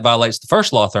one, that violates the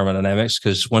first law of thermodynamics,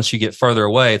 because once you get further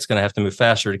away, it's going to have to move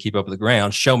faster to keep up with the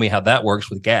ground. Show me how that works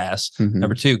with gas.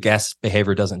 Number two, gas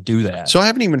behavior doesn't do that. So I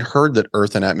haven't even heard that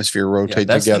Earth and atmosphere rotate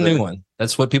that's together. That's the new one.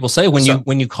 That's what people say when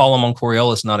you call them on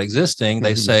Coriolis not existing.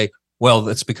 They say, well,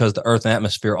 it's because the Earth and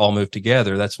atmosphere all move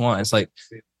together. That's why. It's like,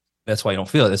 that's why you don't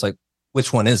feel it. It's like,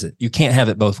 which one is it? You can't have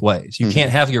it both ways. You can't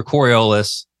have your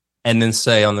Coriolis and then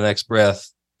say on the next breath,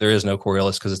 there is no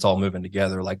Coriolis, because it's all moving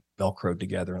together, like Velcroed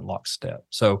together in lockstep.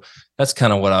 So that's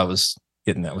kind of what I was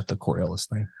getting at with the Coriolis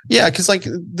thing. Yeah, because like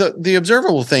the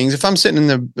observable things, if I'm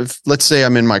sitting let's say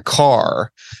I'm in my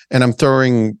car and I'm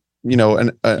throwing,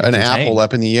 an apple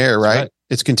up in the air, right?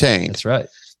 It's contained. That's right.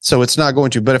 So it's not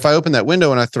going to. But if I open that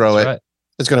window and I throw it,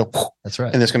 it's going to. That's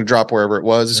right. And it's going to drop wherever it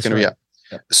was. It's going to be up.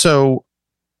 Yep. So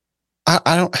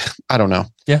I don't know.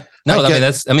 Yeah. No,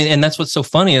 and that's what's so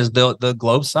funny is the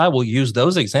globe side will use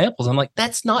those examples. I'm like,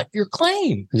 that's not your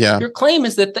claim. Yeah. Your claim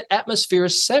is that the atmosphere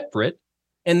is separate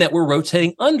and that we're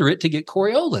rotating under it to get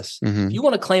Coriolis. Mm-hmm. If you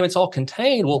want to claim it's all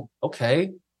contained, well, okay,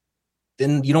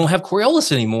 then you don't have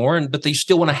Coriolis anymore, but you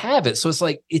still want to have it. So it's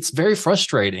like, it's very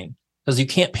frustrating because you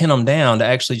can't pin them down to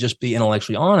actually just be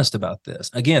intellectually honest about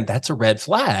this. Again, that's a red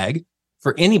flag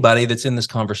for anybody that's in this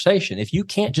conversation. If you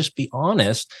can't just be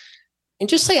honest and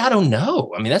just say, I don't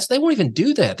know. I mean, they won't even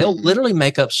do that. They'll literally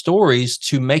make up stories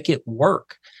to make it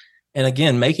work. And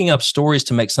again, making up stories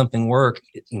to make something work,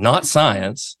 not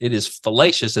science. It is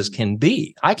fallacious as can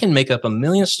be. I can make up a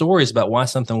million stories about why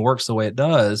something works the way it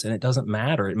does, and it doesn't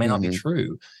matter. It may not be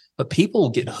true. But people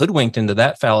get hoodwinked into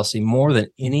that fallacy more than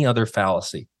any other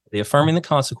fallacy. The affirming the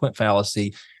consequent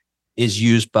fallacy is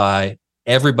used by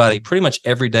everybody pretty much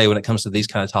every day when it comes to these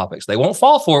kind of topics. They won't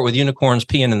fall for it with unicorns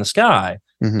peeing in the sky,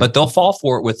 but they'll fall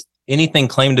for it with anything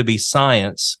claimed to be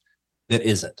science that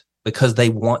isn't, because they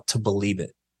want to believe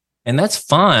it. And that's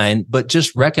fine, but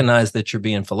just recognize that you're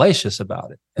being fallacious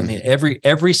about it. I mean,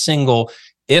 every single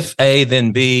if A,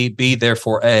 then B, B,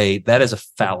 therefore A, that is a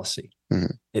fallacy.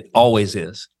 It always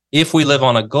is. If we live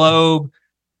on a globe,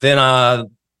 then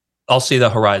I'll see the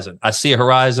horizon. I see a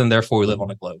horizon, therefore we live on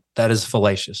a globe. That is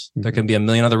fallacious. There can be a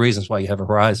million other reasons why you have a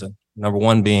horizon. Number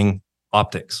one being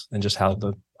optics and just how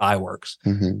the eye works.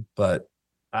 But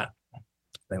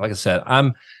like I said,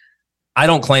 I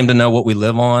don't claim to know what we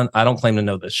live on. I don't claim to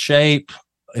know the shape.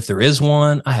 If there is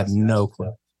one, I have no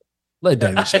clue. Let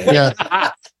David say it.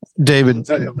 Yeah. David,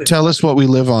 tell us what we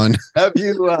live on. Have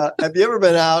you ever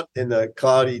been out in a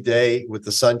cloudy day with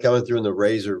the sun coming through and the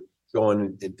rays are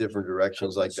going in different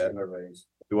directions like that?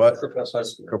 What?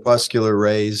 Crepuscular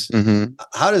rays.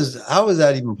 How is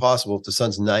that even possible if the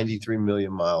sun's 93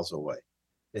 million miles away?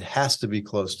 It has to be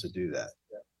close to do that.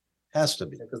 Has to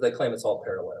be. Because they claim it's all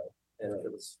parallel. And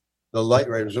it was the light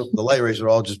rays will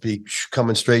all just be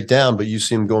coming straight down, but you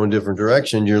see them going different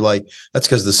direction. You're like, that's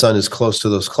because the sun is close to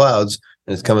those clouds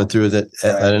and it's coming through at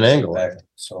an angle.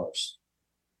 Source.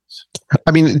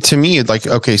 I mean, to me, it's like,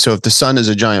 okay, so if the sun is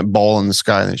a giant ball in the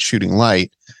sky and it's shooting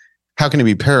light, how can it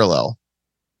be parallel?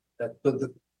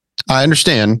 I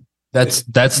understand. That's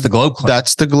the globe claim.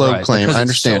 That's the globe claim. I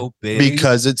understand.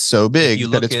 Because it's so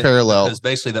big that it's parallel. Because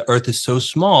basically the Earth is so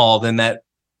small, then that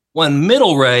one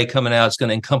middle ray coming out is going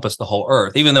to encompass the whole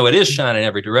Earth, even though it is shining in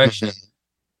every direction.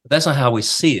 But that's not how we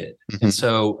see it.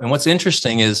 And what's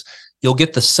interesting is you'll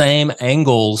get the same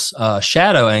angles,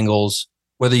 shadow angles,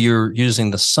 whether you're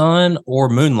using the sun or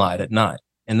moonlight at night.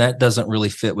 And that doesn't really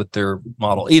fit with their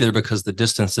model either, because the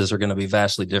distances are going to be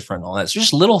vastly different and all that. So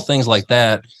just little things like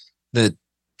that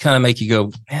kind of make you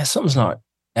go, man, something's not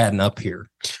adding up here.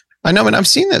 I know, and I've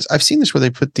seen this where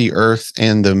they put the Earth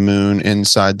and the moon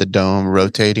inside the dome,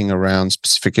 rotating around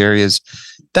specific areas.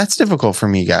 That's difficult for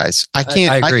me, guys. I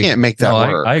can't make that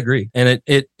work. I agree. And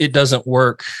it doesn't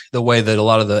work the way that a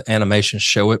lot of the animations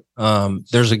show it.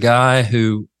 There's a guy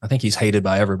who, I think he's hated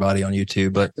by everybody on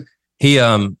YouTube, but he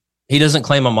doesn't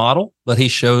claim a model, but he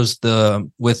shows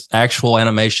with actual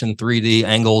animation, 3D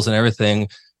angles and everything,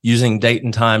 using date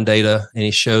and time data. And he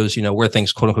shows, where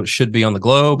things quote unquote should be on the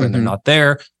globe and they're not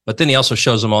there. But then he also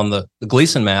shows them on the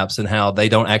Gleason maps and how they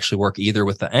don't actually work either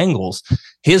with the angles.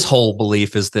 His whole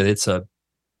belief is that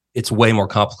it's way more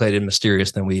complicated and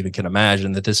mysterious than we even can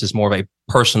imagine, that this is more of a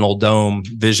personal dome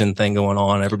vision thing going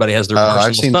on. Everybody has their personal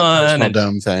I've seen sun the personal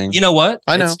dome thing. You know what?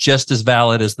 I know. It's just as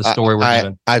valid as the story we're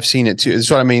given. I've seen it too. That's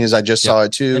what I mean is I just saw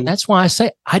it too. And that's why I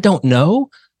say I don't know.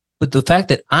 But the fact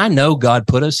that I know God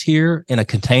put us here in a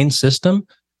contained system,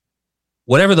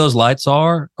 whatever those lights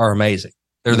are amazing.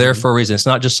 They're there for a reason. It's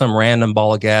not just some random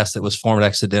ball of gas that was formed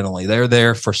accidentally. They're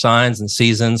there for signs and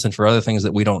seasons and for other things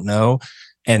that we don't know.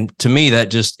 And to me,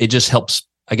 it just helps,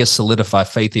 I guess, solidify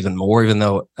faith even more, even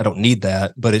though I don't need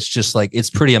that. But it's just like, it's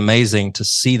pretty amazing to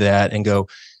see that and go,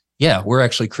 yeah, we're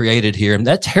actually created here. And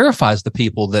that terrifies the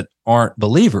people that aren't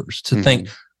believers to think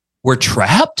we're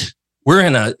trapped. We're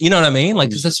in a, you know what I mean? Like,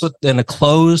 that's what in a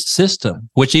closed system,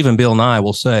 which even Bill Nye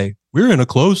will say, we're in a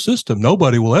closed system.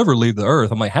 Nobody will ever leave the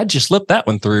Earth. I'm like, how'd you slip that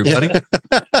one through, buddy?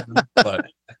 But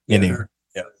anyway,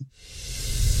 yeah.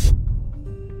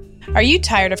 Are you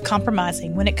tired of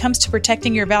compromising when it comes to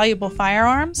protecting your valuable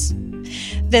firearms?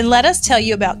 Then let us tell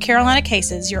you about Carolina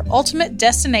Cases, your ultimate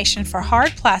destination for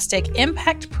hard plastic,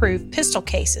 impact-proof pistol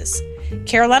cases.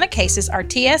 Carolina Cases are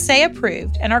TSA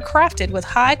approved and are crafted with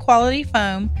high-quality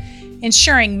foam,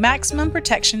 ensuring maximum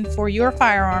protection for your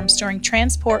firearms during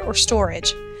transport or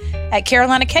storage. At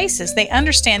Carolina Cases, they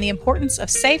understand the importance of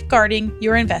safeguarding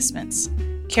your investments.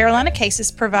 Carolina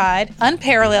cases provide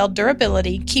unparalleled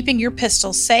durability, keeping your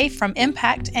pistols safe from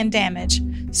impact and damage.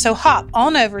 So hop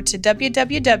on over to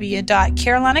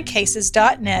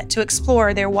www.carolinacases.net to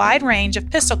explore their wide range of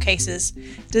pistol cases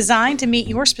designed to meet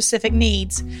your specific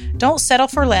needs. Don't settle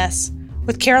for less.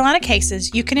 With Carolina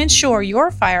Cases, you can ensure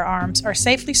your firearms are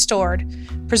safely stored,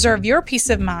 preserve your peace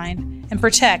of mind, and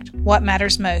protect what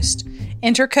matters most.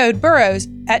 Enter code BURROWS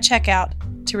at checkout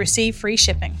to receive free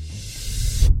shipping.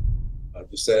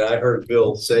 I heard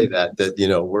Bill say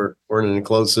that we're in an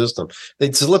enclosed system.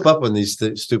 They slip up on these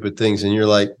stupid things, and you're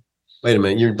like, wait a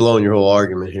minute, you're blowing your whole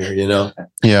argument here,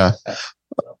 Yeah.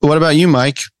 What about you,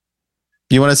 Mike?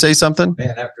 You want to say something?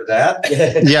 Man, after that?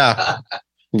 Yeah.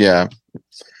 Yeah.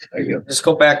 Let's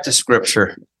go back to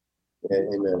scripture.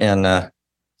 Amen. And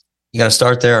you got to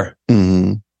start there.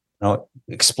 Mm-hmm. It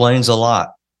explains a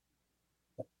lot.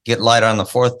 Get light on the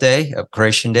fourth day of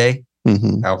creation day.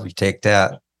 Mm-hmm. However you take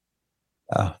that.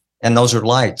 And those are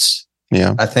lights.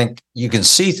 Yeah. I think you can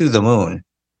see through the moon.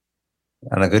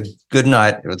 On a good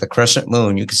night with the crescent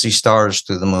moon, you can see stars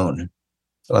through the moon.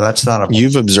 So that's not a.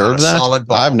 You've observed that? Solid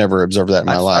ball. I've never observed that in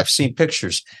my life. I've seen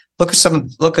pictures. Look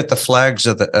at the flags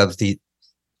of the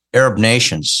Arab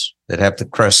nations that have the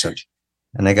crescent,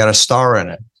 and they got a star in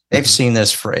it. They've seen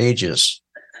this for ages.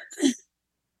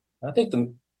 I think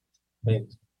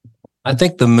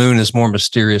the moon is more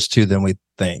mysterious too than we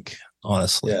think,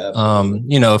 honestly. Yeah.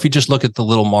 If you just look at the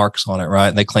little marks on it, right?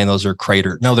 And they claim those are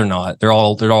cratered. No, they're not. They're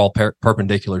all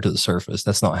perpendicular to the surface.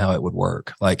 That's not how it would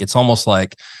work. Like, it's almost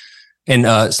like,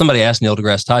 and somebody asked Neil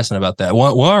deGrasse Tyson about that.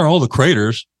 Why are all the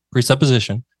craters,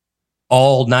 presupposition,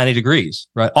 all 90 degrees,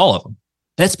 right? All of them.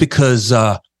 That's because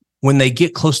when they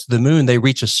get close to the moon, they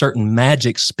reach a certain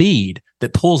magic speed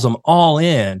that pulls them all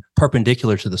in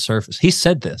perpendicular to the surface. He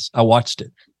said this. I watched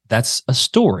it. That's a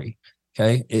story.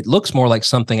 Okay. It looks more like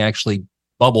something actually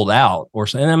bubbled out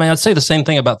and I'd say the same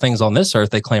thing about things on this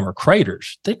earth they claim are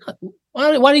craters.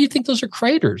 Why do you think those are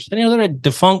craters? They're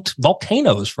defunct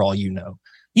volcanoes for all you know.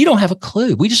 You don't have a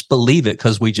clue. We just believe it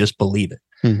because we just believe it.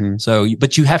 Mm-hmm. So,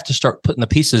 but you have to start putting the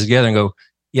pieces together and go,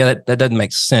 yeah, that doesn't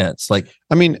make sense. Like,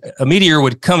 I mean, a meteor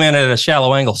would come in at a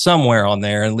shallow angle somewhere on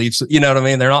there and leave, you know what I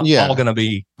mean? They're not all going to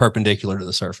be perpendicular to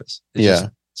the surface. It's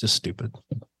just stupid.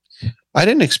 I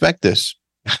didn't expect this.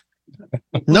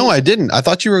 No, I didn't. I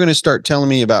thought you were going to start telling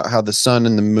me about how the sun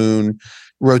and the moon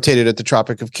rotated at the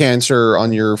Tropic of Cancer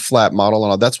on your flat model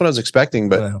and all. That's what I was expecting,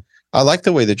 but I like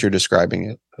the way that you're describing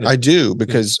it. Yeah. I do,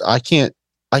 because I can't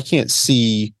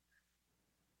see.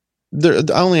 I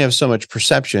only have so much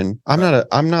perception. I'm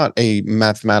not a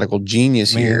mathematical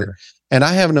genius here, and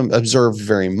I haven't observed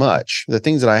very much. The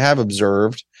things that I have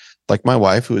observed, like my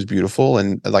wife, who is beautiful,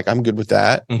 and like I'm good with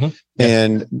that. Mm-hmm. Yeah.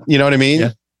 And you know what I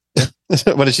mean? Yeah.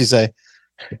 What did she say?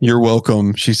 You're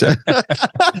welcome, she said.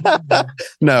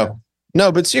 No,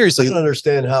 but seriously, I don't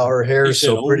understand how her hair is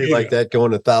so pretty like that,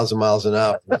 going 1,000 miles an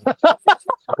hour.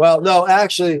 Well, no,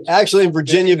 actually, in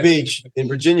Virginia Beach,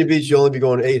 you only be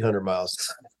going 800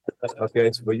 miles. Okay,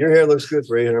 but your hair looks good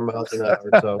for 800 miles an hour.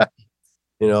 So,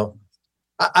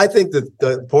 I think that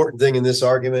the important thing in this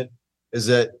argument is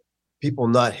that people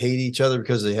not hate each other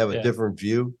because they have a different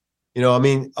view.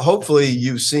 Hopefully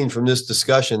you've seen from this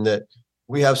discussion that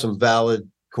we have some valid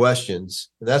questions.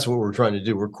 And that's what we're trying to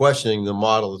do. We're questioning the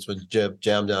model that's been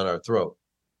jammed down our throat,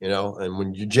 and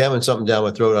when you're jamming something down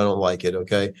my throat, I don't like it.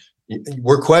 Okay.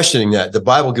 We're questioning that. The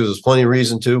Bible gives us plenty of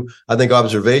reason to. I think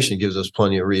observation gives us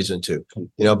plenty of reason to,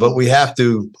 but we have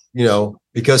to,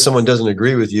 because someone doesn't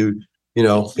agree with you,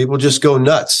 people just go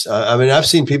nuts. I've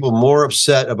seen people more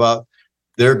upset about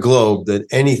their globe than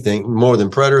anything, more than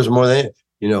predators, more than anything.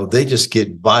 They just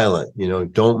get violent,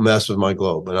 don't mess with my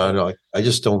globe. And I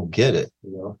just don't get it,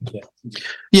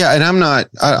 Yeah. And I'm not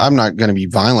going to be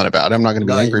violent about it. I'm not going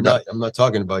to be angry about it. I'm not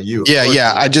talking about you.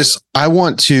 Yeah. I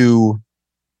want to,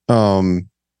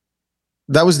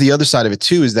 that was the other side of it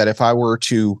too, is that if I were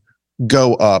to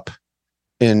go up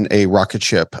in a rocket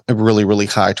ship really, really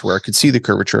high to where I could see the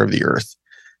curvature of the earth,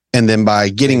 and then by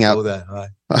getting out that high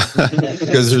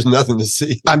because there's nothing to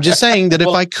see. I'm just saying that if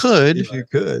you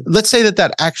could, let's say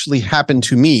that actually happened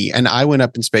to me and I went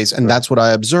up in space and that's what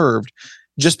I observed,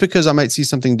 just because I might see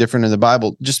something different in the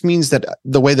Bible just means that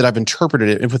the way that I've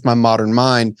interpreted it with my modern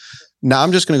mind, now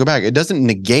I'm just going to go back. It doesn't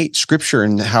negate scripture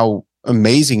and how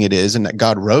amazing it is and that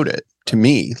God wrote it to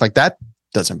me. Like, that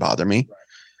doesn't bother me.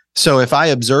 So if I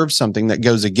observe something that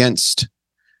goes against,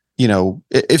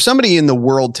 if somebody in the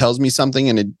world tells me something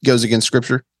and it goes against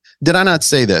scripture, did I not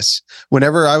say this?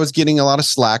 Whenever I was getting a lot of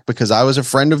slack because I was a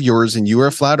friend of yours and you were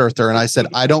a flat earther, and I said,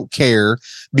 I don't care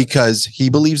because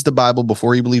he believes the Bible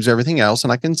before he believes everything else.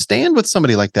 And I can stand with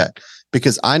somebody like that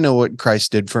because I know what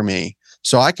Christ did for me.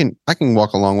 So I can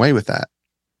walk a long way with that.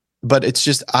 But it's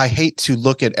just, I hate to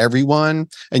look at everyone,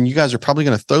 and you guys are probably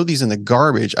going to throw these in the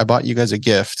garbage. I bought you guys a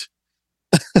gift.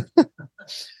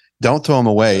 Don't throw them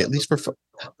away, at least for fun.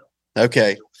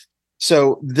 Okay.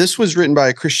 So this was written by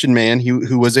a Christian man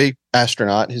who was a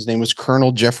astronaut. His name was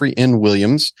Colonel Jeffrey N.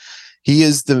 Williams. He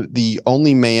is the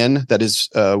only man that is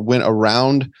went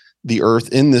around the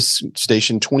Earth in this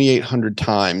station 2,800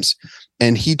 times.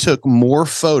 And he took more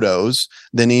photos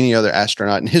than any other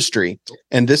astronaut in history.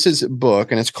 And this is a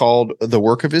book, and it's called The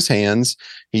Work of His Hands.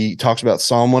 He talks about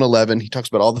Psalm 111. He talks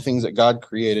about all the things that God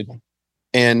created.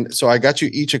 And so I got you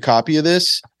each a copy of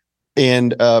this.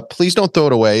 And please don't throw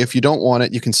it away. If you don't want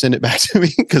it, you can send it back to me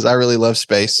because I really love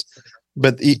space.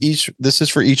 But this is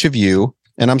for each of you.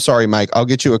 And I'm sorry, Mike, I'll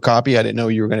get you a copy. I didn't know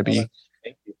you were going to be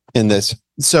in this.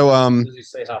 So does he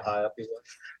say how high up he was?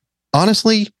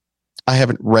 Honestly, I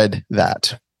haven't read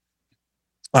that.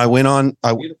 I went on.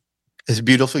 It's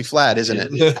beautifully flat, isn't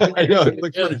it? I know. It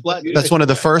looks pretty flat. That's one of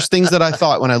the first things that I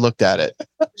thought when I looked at it.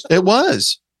 It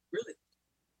was.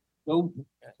 Really?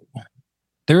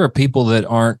 There are people that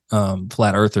aren't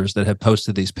flat earthers that have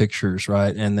posted these pictures,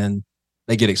 right? And then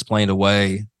they get explained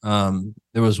away.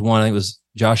 There was one, it was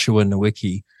Joshua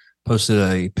Nowicki, posted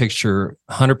a picture,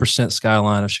 100%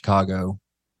 skyline of Chicago,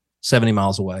 70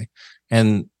 miles away.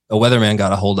 And a weatherman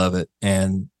got a hold of it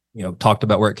and, talked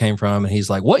about where it came from. And he's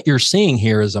like, what you're seeing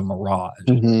here is a mirage.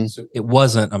 Mm-hmm. So it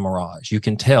wasn't a mirage. You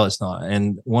can tell it's not.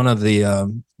 And one of the,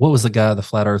 what was the guy, the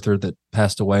flat earther that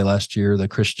passed away last year, the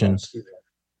Christian,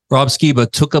 Rob Skiba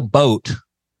took a boat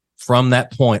from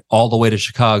that point all the way to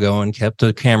Chicago and kept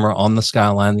a camera on the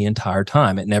skyline the entire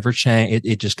time. It never changed.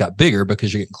 It just got bigger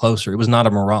because you're getting closer. It was not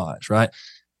a mirage, right?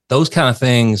 Those kind of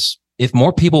things, if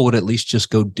more people would at least just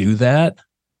go do that,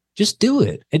 just do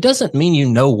it. It doesn't mean you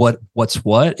know what's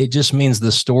what. It just means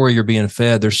the story you're being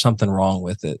fed, there's something wrong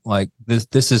with it. Like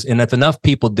this is, and if enough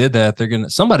people did that,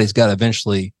 somebody's got to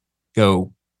eventually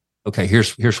go, okay,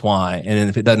 here's why. And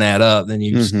if it doesn't add up, then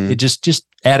you just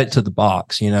add it to the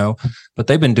box, But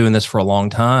they've been doing this for a long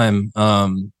time.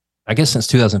 I guess since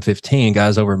 2015,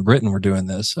 guys over in Britain were doing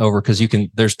this because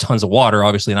there's tons of water,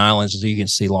 obviously in islands, so you can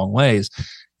see long ways.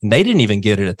 And they didn't even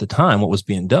get it at the time, what was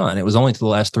being done. It was only to the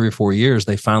last 3 or 4 years,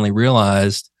 they finally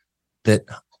realized that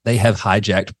they have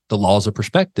hijacked the laws of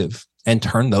perspective and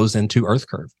turned those into Earth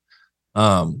curve.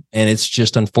 And it's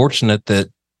just unfortunate that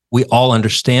we all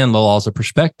understand the laws of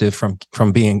perspective from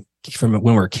when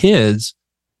we're kids,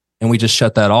 and we just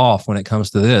shut that off when it comes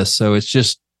to this. So it's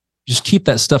just keep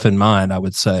that stuff in mind, I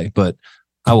would say, but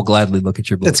I will gladly look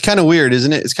at your book. It's kind of weird,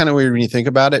 isn't it? It's kind of weird when you think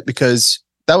about it, because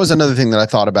that was another thing that I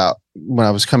thought about when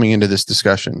I was coming into this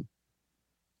discussion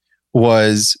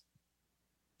was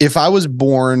if I was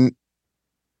born,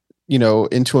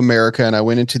 into America and I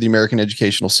went into the American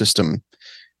educational system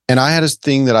and I had a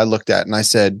thing that I looked at and I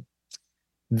said,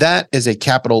 that is a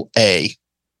capital A.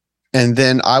 And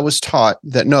then I was taught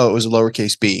that no, it was a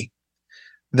lowercase b.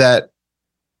 That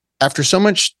after so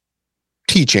much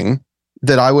teaching,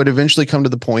 that I would eventually come to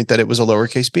the point that it was a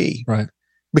lowercase b. Right.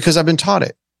 Because I've been taught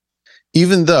it.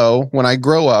 Even though when I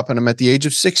grow up and I'm at the age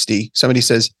of 60, somebody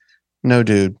says, no,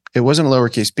 dude, it wasn't a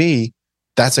lowercase b.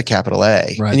 That's a capital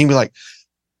A. Right. And you'd be like,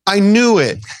 I knew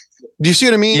it. Do you see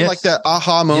what I mean? Yes. Like that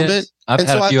aha moment. Yes. I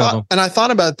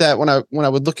thought about that when I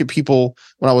would look at people,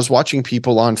 when I was watching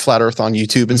people on Flat Earth on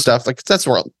YouTube and stuff. Like that's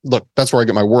where I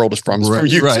get my world is from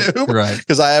YouTube. Right.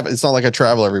 Because it's not like I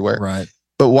travel everywhere. Right.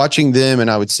 But watching them, and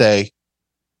I would say,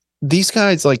 these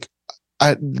guys,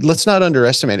 let's not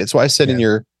underestimate it. It's why I said in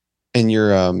your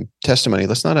testimony,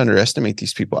 let's not underestimate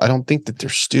these people. I don't think that they're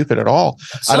stupid at all.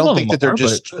 I don't think that they're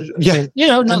just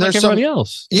not like everybody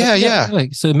else. Yeah.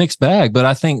 So a mixed bag, but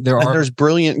I think there's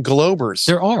brilliant globers.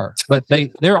 There are, but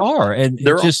there are, and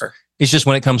it's just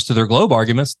when it comes to their globe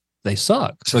arguments, they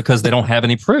suck because they don't have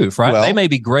any proof. Right? Well, they may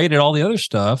be great at all the other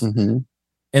stuff, and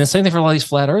the same thing for a lot of these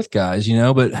flat Earth guys.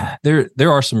 But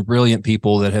there are some brilliant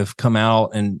people that have come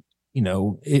out and.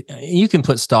 You can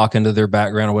put stock into their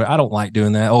background or whatever. I don't like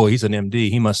doing that. Oh, he's an MD.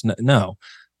 He must know.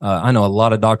 I know a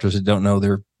lot of doctors that don't know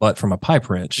their butt from a pipe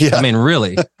wrench. Yeah. I mean,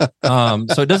 really. So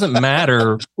it doesn't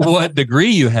matter what degree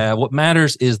you have. What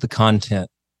matters is the content.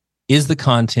 Is the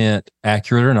content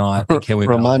accurate or not? Can we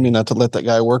remind me not to let that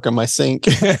guy work on my sink?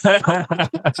 I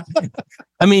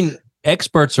mean,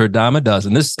 experts are a dime a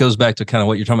dozen. This goes back to kind of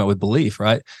what you're talking about with belief,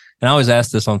 right? And I always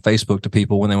ask this on Facebook to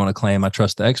people when they want to claim I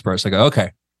trust the experts. I go,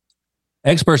 okay.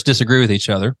 Experts disagree with each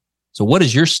other. So what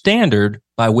is your standard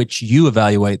by which you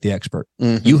evaluate the expert?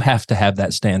 Mm-hmm. You have to have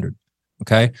that standard.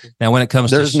 Okay. Now, when it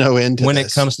comes there's no end to when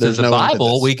this. it comes to There's the no end to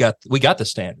Bible, this. we got the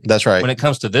standard. That's right. When it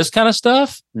comes to this kind of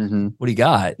stuff, Mm-hmm. what do you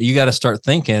got? You got to start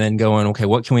thinking and going, okay,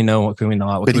 what can we know? What can we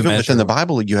not? What But can we even measure? within the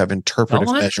Bible, you have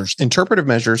interpretive measures. Interpretive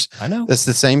measures. I know. That's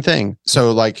the same thing.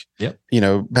 So like, you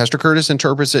know, Pastor Curtis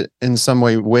interprets it in some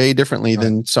way differently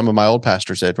than some of my old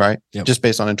pastors did, right? Just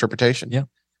based on interpretation. Yeah.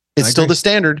 It's still the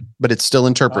standard, but it's still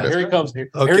interpretive. Here he comes. Here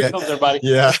Okay. he comes, everybody.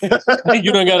 Yeah.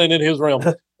 You done got it in his realm.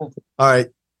 All right.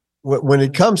 When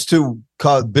it comes to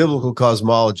biblical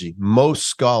cosmology, most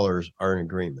scholars are in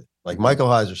agreement. Like Michael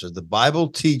Heiser says, the Bible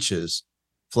teaches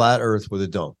flat Earth with a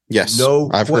dome. Yes, no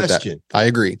I've question. Heard that. I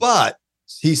agree. But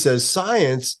he says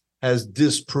science has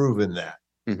disproven that,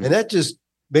 and that just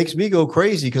makes me go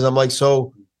crazy because I'm like,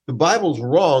 so the Bible's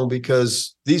wrong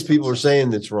because these people are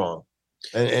saying it's wrong.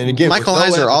 And again, Michael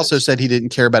Heiser also said he didn't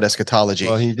care about eschatology.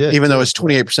 Well, he did, even though it's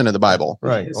 28% of the Bible.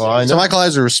 Right. Well, I know. So Michael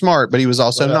Heiser was smart, but he was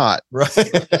also not.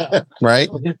 Right. Right.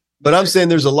 But I'm saying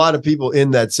there's a lot of people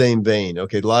in that same vein.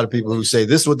 Okay. A lot of people who say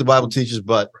this is what the Bible teaches,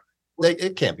 but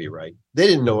it can't be right. They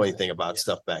didn't know anything about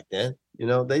stuff back then. You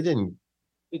know, they didn't.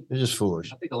 They're just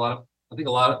foolish. I think a lot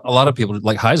of people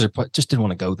like Heiser just didn't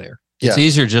want to go there. It's Yeah.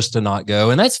 easier just to not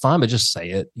go, and that's fine, but just say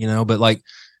it, you know. But like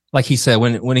he said,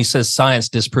 when he says science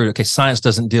disproved, okay, science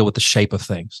doesn't deal with the shape of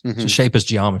things. So shape is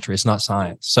geometry. It's not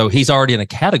science. So he's already in a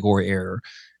category error.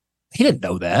 He didn't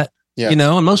know that, you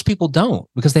know, and most people don't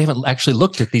because they haven't actually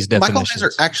looked at these definitions. Michael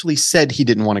Heiser actually said he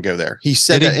didn't want to go there. He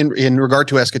said that in regard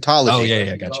to eschatology. Oh,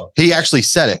 yeah, gotcha. He actually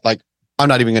said it. Like, I'm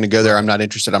not even going to go there. I'm not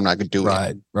interested. I'm not going to do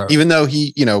it. Right. Even though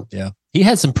he, you know. Yeah. He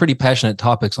had some pretty passionate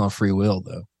topics on free will,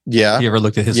 though. Yeah. You ever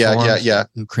looked at his forums? Yeah.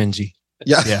 Ooh, cringy.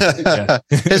 Yeah.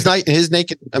 his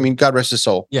naked, I mean, God rest his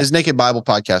soul. His Naked Bible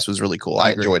podcast was really cool.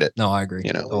 I enjoyed it. No, I agree.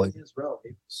 You know, in his realm,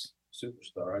 he was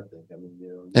superstar, I think. I mean, you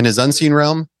know, in his unseen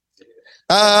realm.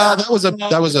 That was a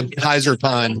Heiser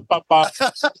pun.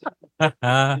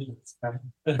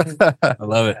 I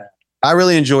love it. I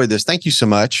really enjoyed this. Thank you so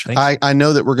much. I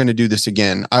know that we're going to do this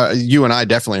again. You and I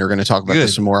definitely are going to talk about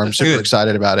this some more. I'm super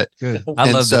excited about it. Good.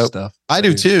 I love this stuff. I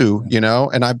do too, you know,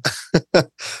 and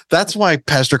that's why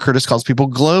Pastor Curtis calls people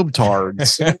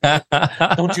globetards.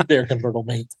 Don't you dare convert on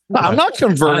me. I'm not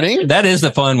converting. That is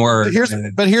the fun word.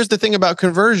 But here's the thing about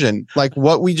conversion. Like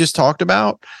what we just talked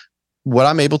about, what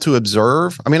I'm able to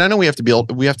observe. I mean, I know we have to be able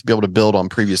to build on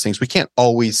previous things. We can't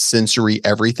always sensory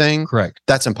everything. Correct.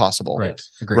 That's impossible. Right.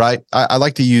 Agreed. Right. I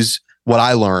like to use what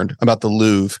I learned about the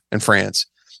Louvre in France.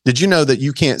 Did you know that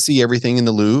you can't see everything in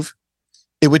the Louvre?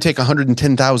 It would take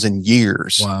 110,000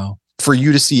 years. Wow. For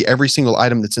you to see every single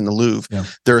item that's in the Louvre. Yeah.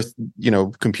 There are, you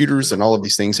know, computers and all of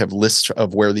these things have lists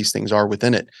of where these things are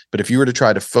within it. But if you were to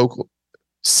try to focus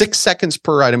 6 seconds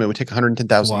per item, it would take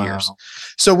 110,000 years.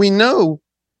 So we know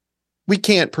we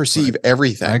can't perceive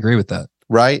everything. I agree with that.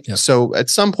 Right. Yep. So at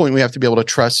some point we have to be able to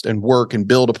trust and work and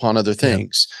build upon other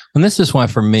things. And this is why,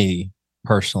 for me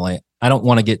personally, I don't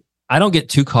get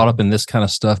too caught up in this kind of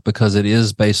stuff because it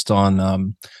is based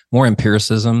on more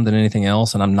empiricism than anything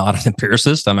else. And I'm not an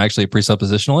empiricist. I'm actually a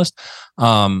presuppositionalist.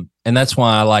 And that's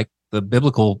why I like the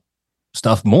biblical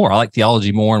stuff more. I like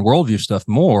theology more and worldview stuff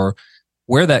more.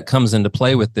 Where that comes into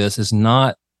play with this is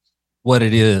not what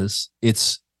it is.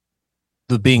 It's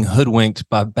the being hoodwinked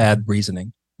by bad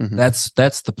reasoning. Mm-hmm.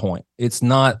 That's the point. It's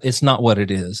not what it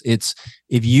is. It's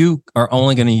if you are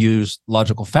only going to use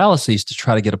logical fallacies to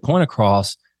try to get a point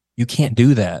across, you can't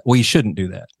do that. Well, you shouldn't do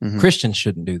that. Mm-hmm. Christians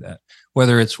shouldn't do that.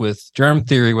 Whether it's with germ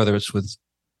theory, whether it's with,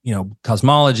 you know,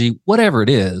 cosmology, whatever it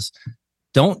is,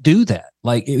 don't do that.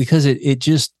 Like, because it's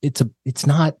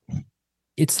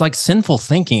like sinful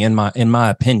thinking in my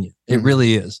opinion. It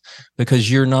really is, because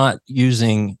you're not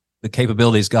using the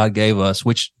capabilities God gave us,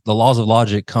 which the laws of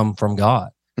logic come from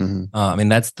God. Mm-hmm. I mean,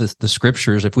 that's the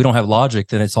scriptures. If we don't have logic,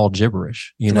 then it's all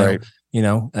gibberish, you know. Right. You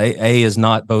know, A is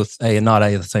not both A and not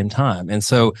A at the same time. And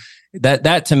so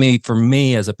that to me, for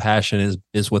me as a passion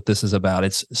is what this is about.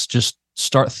 It's just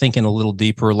start thinking a little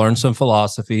deeper, learn some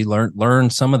philosophy, learn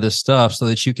some of this stuff so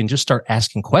that you can just start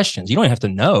asking questions. You don't have to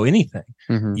know anything.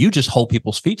 Mm-hmm. You just hold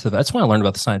people's feet to that. That's why I learned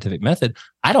about the scientific method.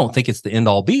 I don't think it's the end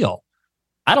all be all.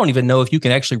 I don't even know if you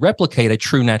can actually replicate a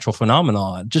true natural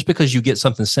phenomenon. Just because you get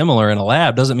something similar in a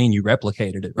lab doesn't mean you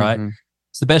replicated it, right? Mm-hmm.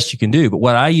 It's the best you can do. But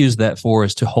what I use that for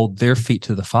is to hold their feet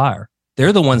to the fire.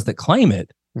 They're the ones that claim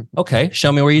it. Okay,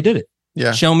 show me where you did it.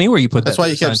 Yeah. Show me where you put that. That's why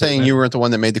you kept saying you weren't the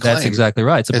one that made the claim. That's exactly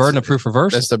right. It's a burden of proof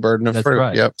reversal. That's the burden of proof.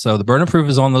 Right. Yep. So the burden of proof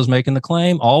is on those making the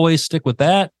claim. Always stick with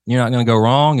that. You're not going to go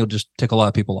wrong. You'll just tick a lot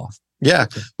of people off. Yeah,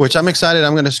 which I'm excited.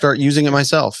 I'm going to start using it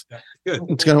myself.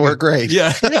 It's going to work great.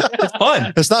 Yeah, it's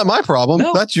fun. It's not my problem.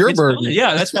 No, That's your it's burden. fun.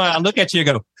 Yeah, that's why I look at you and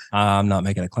go, I'm not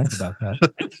making a claim about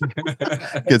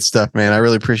that. Good stuff, man. I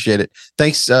really appreciate it.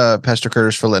 Thanks, Pastor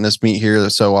Curtis, for letting us meet here.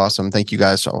 That's so awesome. Thank you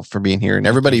guys all for being here and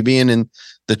everybody being in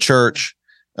the church.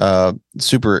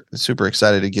 Super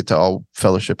excited to get to all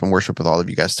fellowship and worship with all of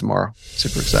you guys tomorrow.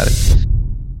 Super excited.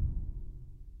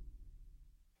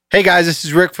 Hey guys, this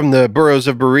is Rick from the Burros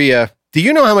of Berea. Do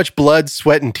you know how much blood,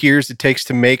 sweat, and tears it takes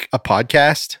to make a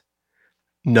podcast?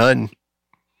 None.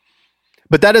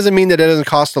 But that doesn't mean that it doesn't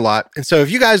cost a lot. And so if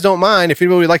you guys don't mind, if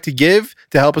anybody would like to give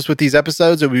to help us with these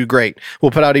episodes, it would be great.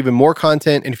 We'll put out even more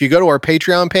content. And if you go to our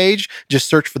Patreon page, just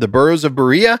search for the Burros of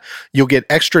Berea, you'll get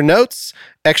extra notes,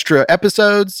 extra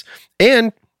episodes,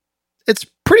 and it's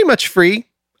pretty much free.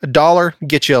 $1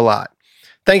 gets you a lot.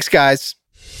 Thanks, guys.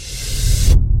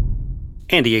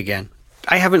 Andy again.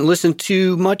 I haven't listened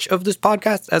to much of this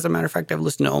podcast. As a matter of fact, I've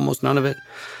listened to almost none of it.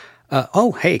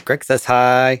 Hey, Greg says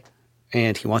hi.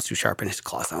 And he wants to sharpen his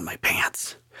claws on my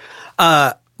pants.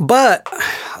 But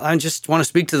I just want to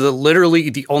speak to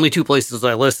literally the only two places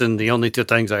I listened, the only two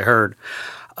things I heard.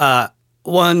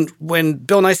 One, when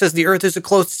Bill Nye says the earth is a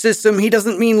closed system, he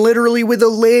doesn't mean literally with a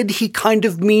lid. He kind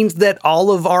of means that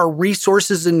all of our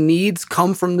resources and needs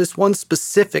come from this one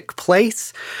specific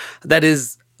place. That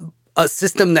is a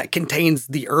system that contains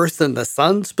the earth and the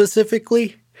sun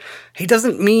specifically. He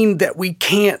doesn't mean that we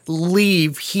can't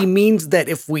leave. He means that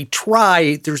if we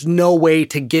try, there's no way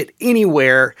to get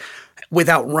anywhere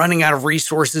without running out of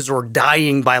resources or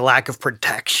dying by lack of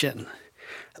protection.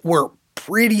 We're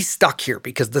pretty stuck here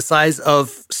because the size of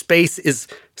space is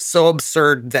so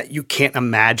absurd that you can't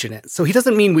imagine it. So he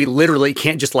doesn't mean we literally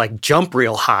can't just jump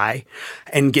real high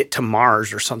and get to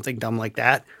Mars or something dumb like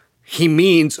that. He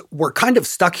means we're kind of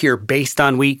stuck here based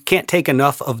on we can't take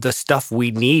enough of the stuff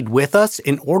we need with us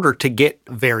in order to get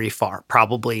very far,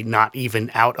 probably not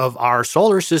even out of our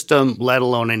solar system, let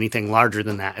alone anything larger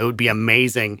than that. It would be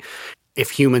amazing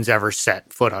if humans ever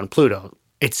set foot on Pluto.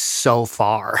 It's so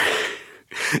far.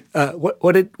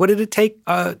 What did it take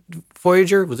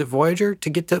Voyager? Was it Voyager to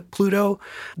get to Pluto?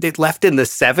 They left in the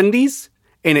 70s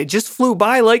and it just flew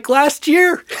by like last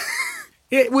year.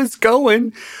 It was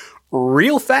going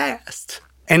real fast.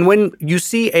 And when you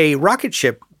see a rocket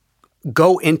ship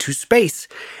go into space,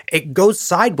 it goes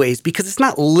sideways because it's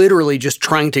not literally just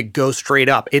trying to go straight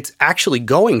up. It's actually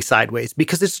going sideways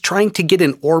because it's trying to get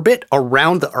in orbit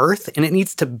around the Earth and it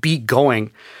needs to be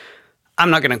going, I'm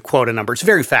not going to quote a number, it's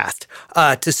very fast,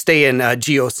 to stay in a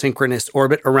geosynchronous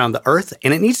orbit around the Earth.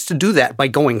 And it needs to do that by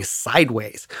going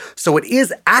sideways. So it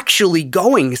is actually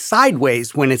going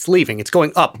sideways when it's leaving. It's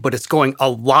going up, but it's going a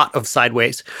lot of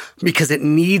sideways because it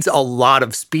needs a lot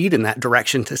of speed in that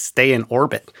direction to stay in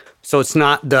orbit. So it's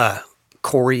not the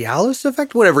Coriolis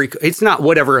effect, it's not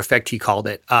whatever effect he called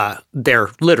it. They're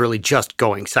literally just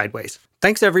going sideways.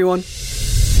 Thanks, everyone.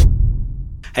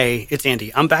 Hey, it's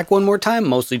Andy. I'm back one more time,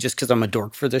 mostly just because I'm a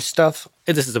dork for this stuff.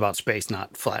 This is about space,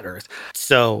 not flat Earth.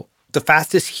 So the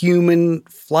fastest human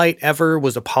flight ever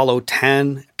was Apollo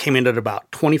 10. Came in at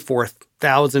about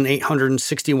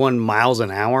 24,861 miles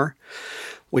an hour,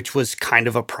 which was kind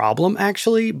of a problem,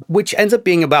 actually, which ends up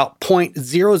being about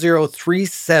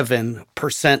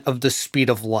 0.0037% of the speed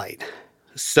of light.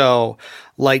 So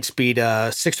light speed,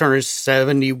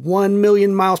 671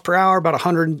 million miles per hour, about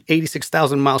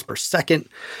 186,000 miles per second.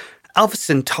 Alpha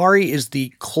Centauri is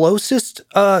the closest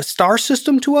star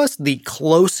system to us, the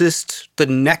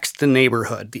next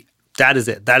neighborhood. That is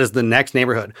it. That is the next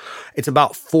neighborhood. It's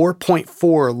about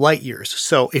 4.4 light years.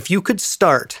 So if you could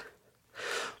start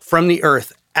from the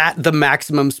Earth at the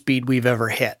maximum speed we've ever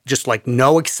hit, just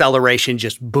no acceleration,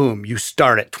 just boom, you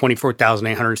start at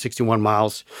 24,861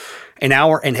 miles an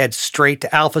hour and head straight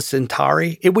to Alpha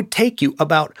Centauri, it would take you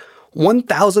about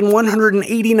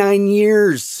 1,189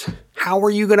 years. How are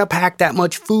you going to pack that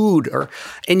much food?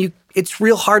 It's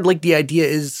real hard. The idea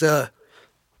is,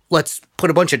 let's put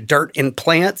a bunch of dirt in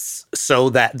plants so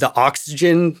that the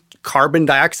oxygen carbon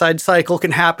dioxide cycle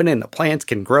can happen and the plants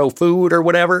can grow food or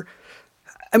whatever.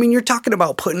 I mean, you're talking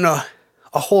about putting a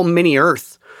whole mini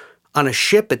Earth on a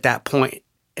ship at that point.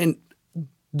 And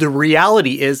the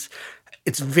reality is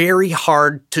it's very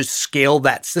hard to scale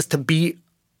that system, be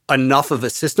enough of a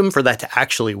system for that to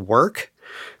actually work.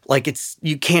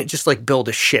 You can't just build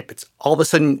a ship. It's all of a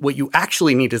sudden what you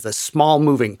actually need is a small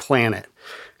moving planet.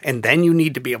 And then you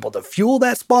need to be able to fuel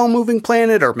that small moving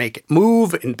planet or make it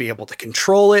move and be able to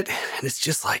control it. And it's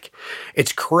just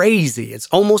it's crazy. It's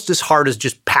almost as hard as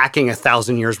just packing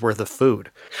 1,000 years worth of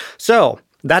food. So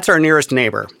that's our nearest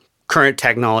neighbor, current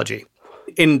technology.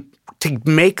 And to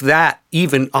make that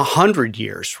even 100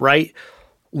 years, right?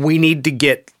 We need to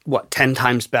get 10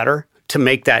 times better. to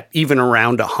make that even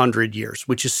around 100 years,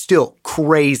 which is still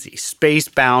crazy.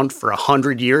 Space-bound for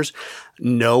 100 years,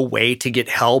 no way to get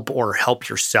help or help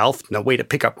yourself, no way to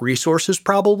pick up resources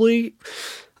probably.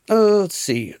 Let's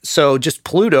see. So just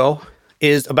Pluto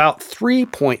is about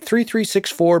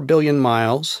 3.3364 billion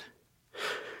miles.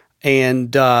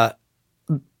 And that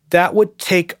would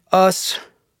take us,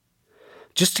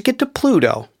 just to get to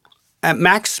Pluto, at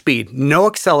max speed, no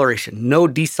acceleration, no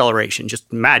deceleration,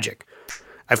 just magic.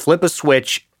 I flip a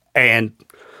switch and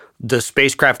the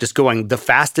spacecraft is going the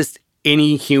fastest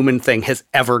any human thing has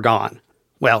ever gone.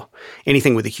 Well,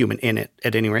 anything with a human in it,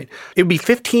 at any rate. It would be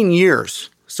 15 years.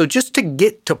 So just to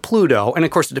get to Pluto, and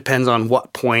of course it depends on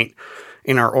what point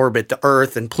in our orbit the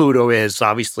Earth and Pluto is.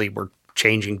 Obviously, we're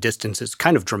changing distances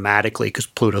kind of dramatically because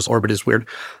Pluto's orbit is weird.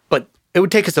 But it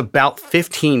would take us about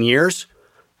 15 years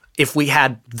if we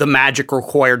had the magic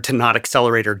required to not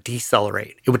accelerate or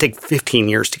decelerate. It would take 15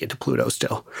 years to get to Pluto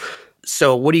still.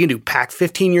 So what are you going to do? Pack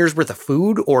 15 years worth of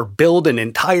food or build an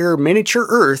entire miniature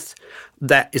Earth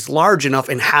that is large enough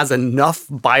and has enough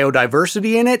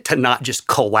biodiversity in it to not just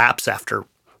collapse after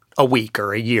a week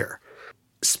or a year?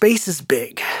 Space is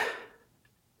big.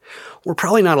 We're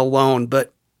probably not alone,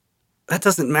 but that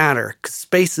doesn't matter because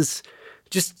space is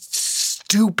just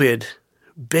stupid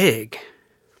big.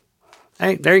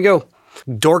 Hey, there you go.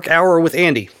 Dork Hour with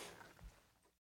Andy.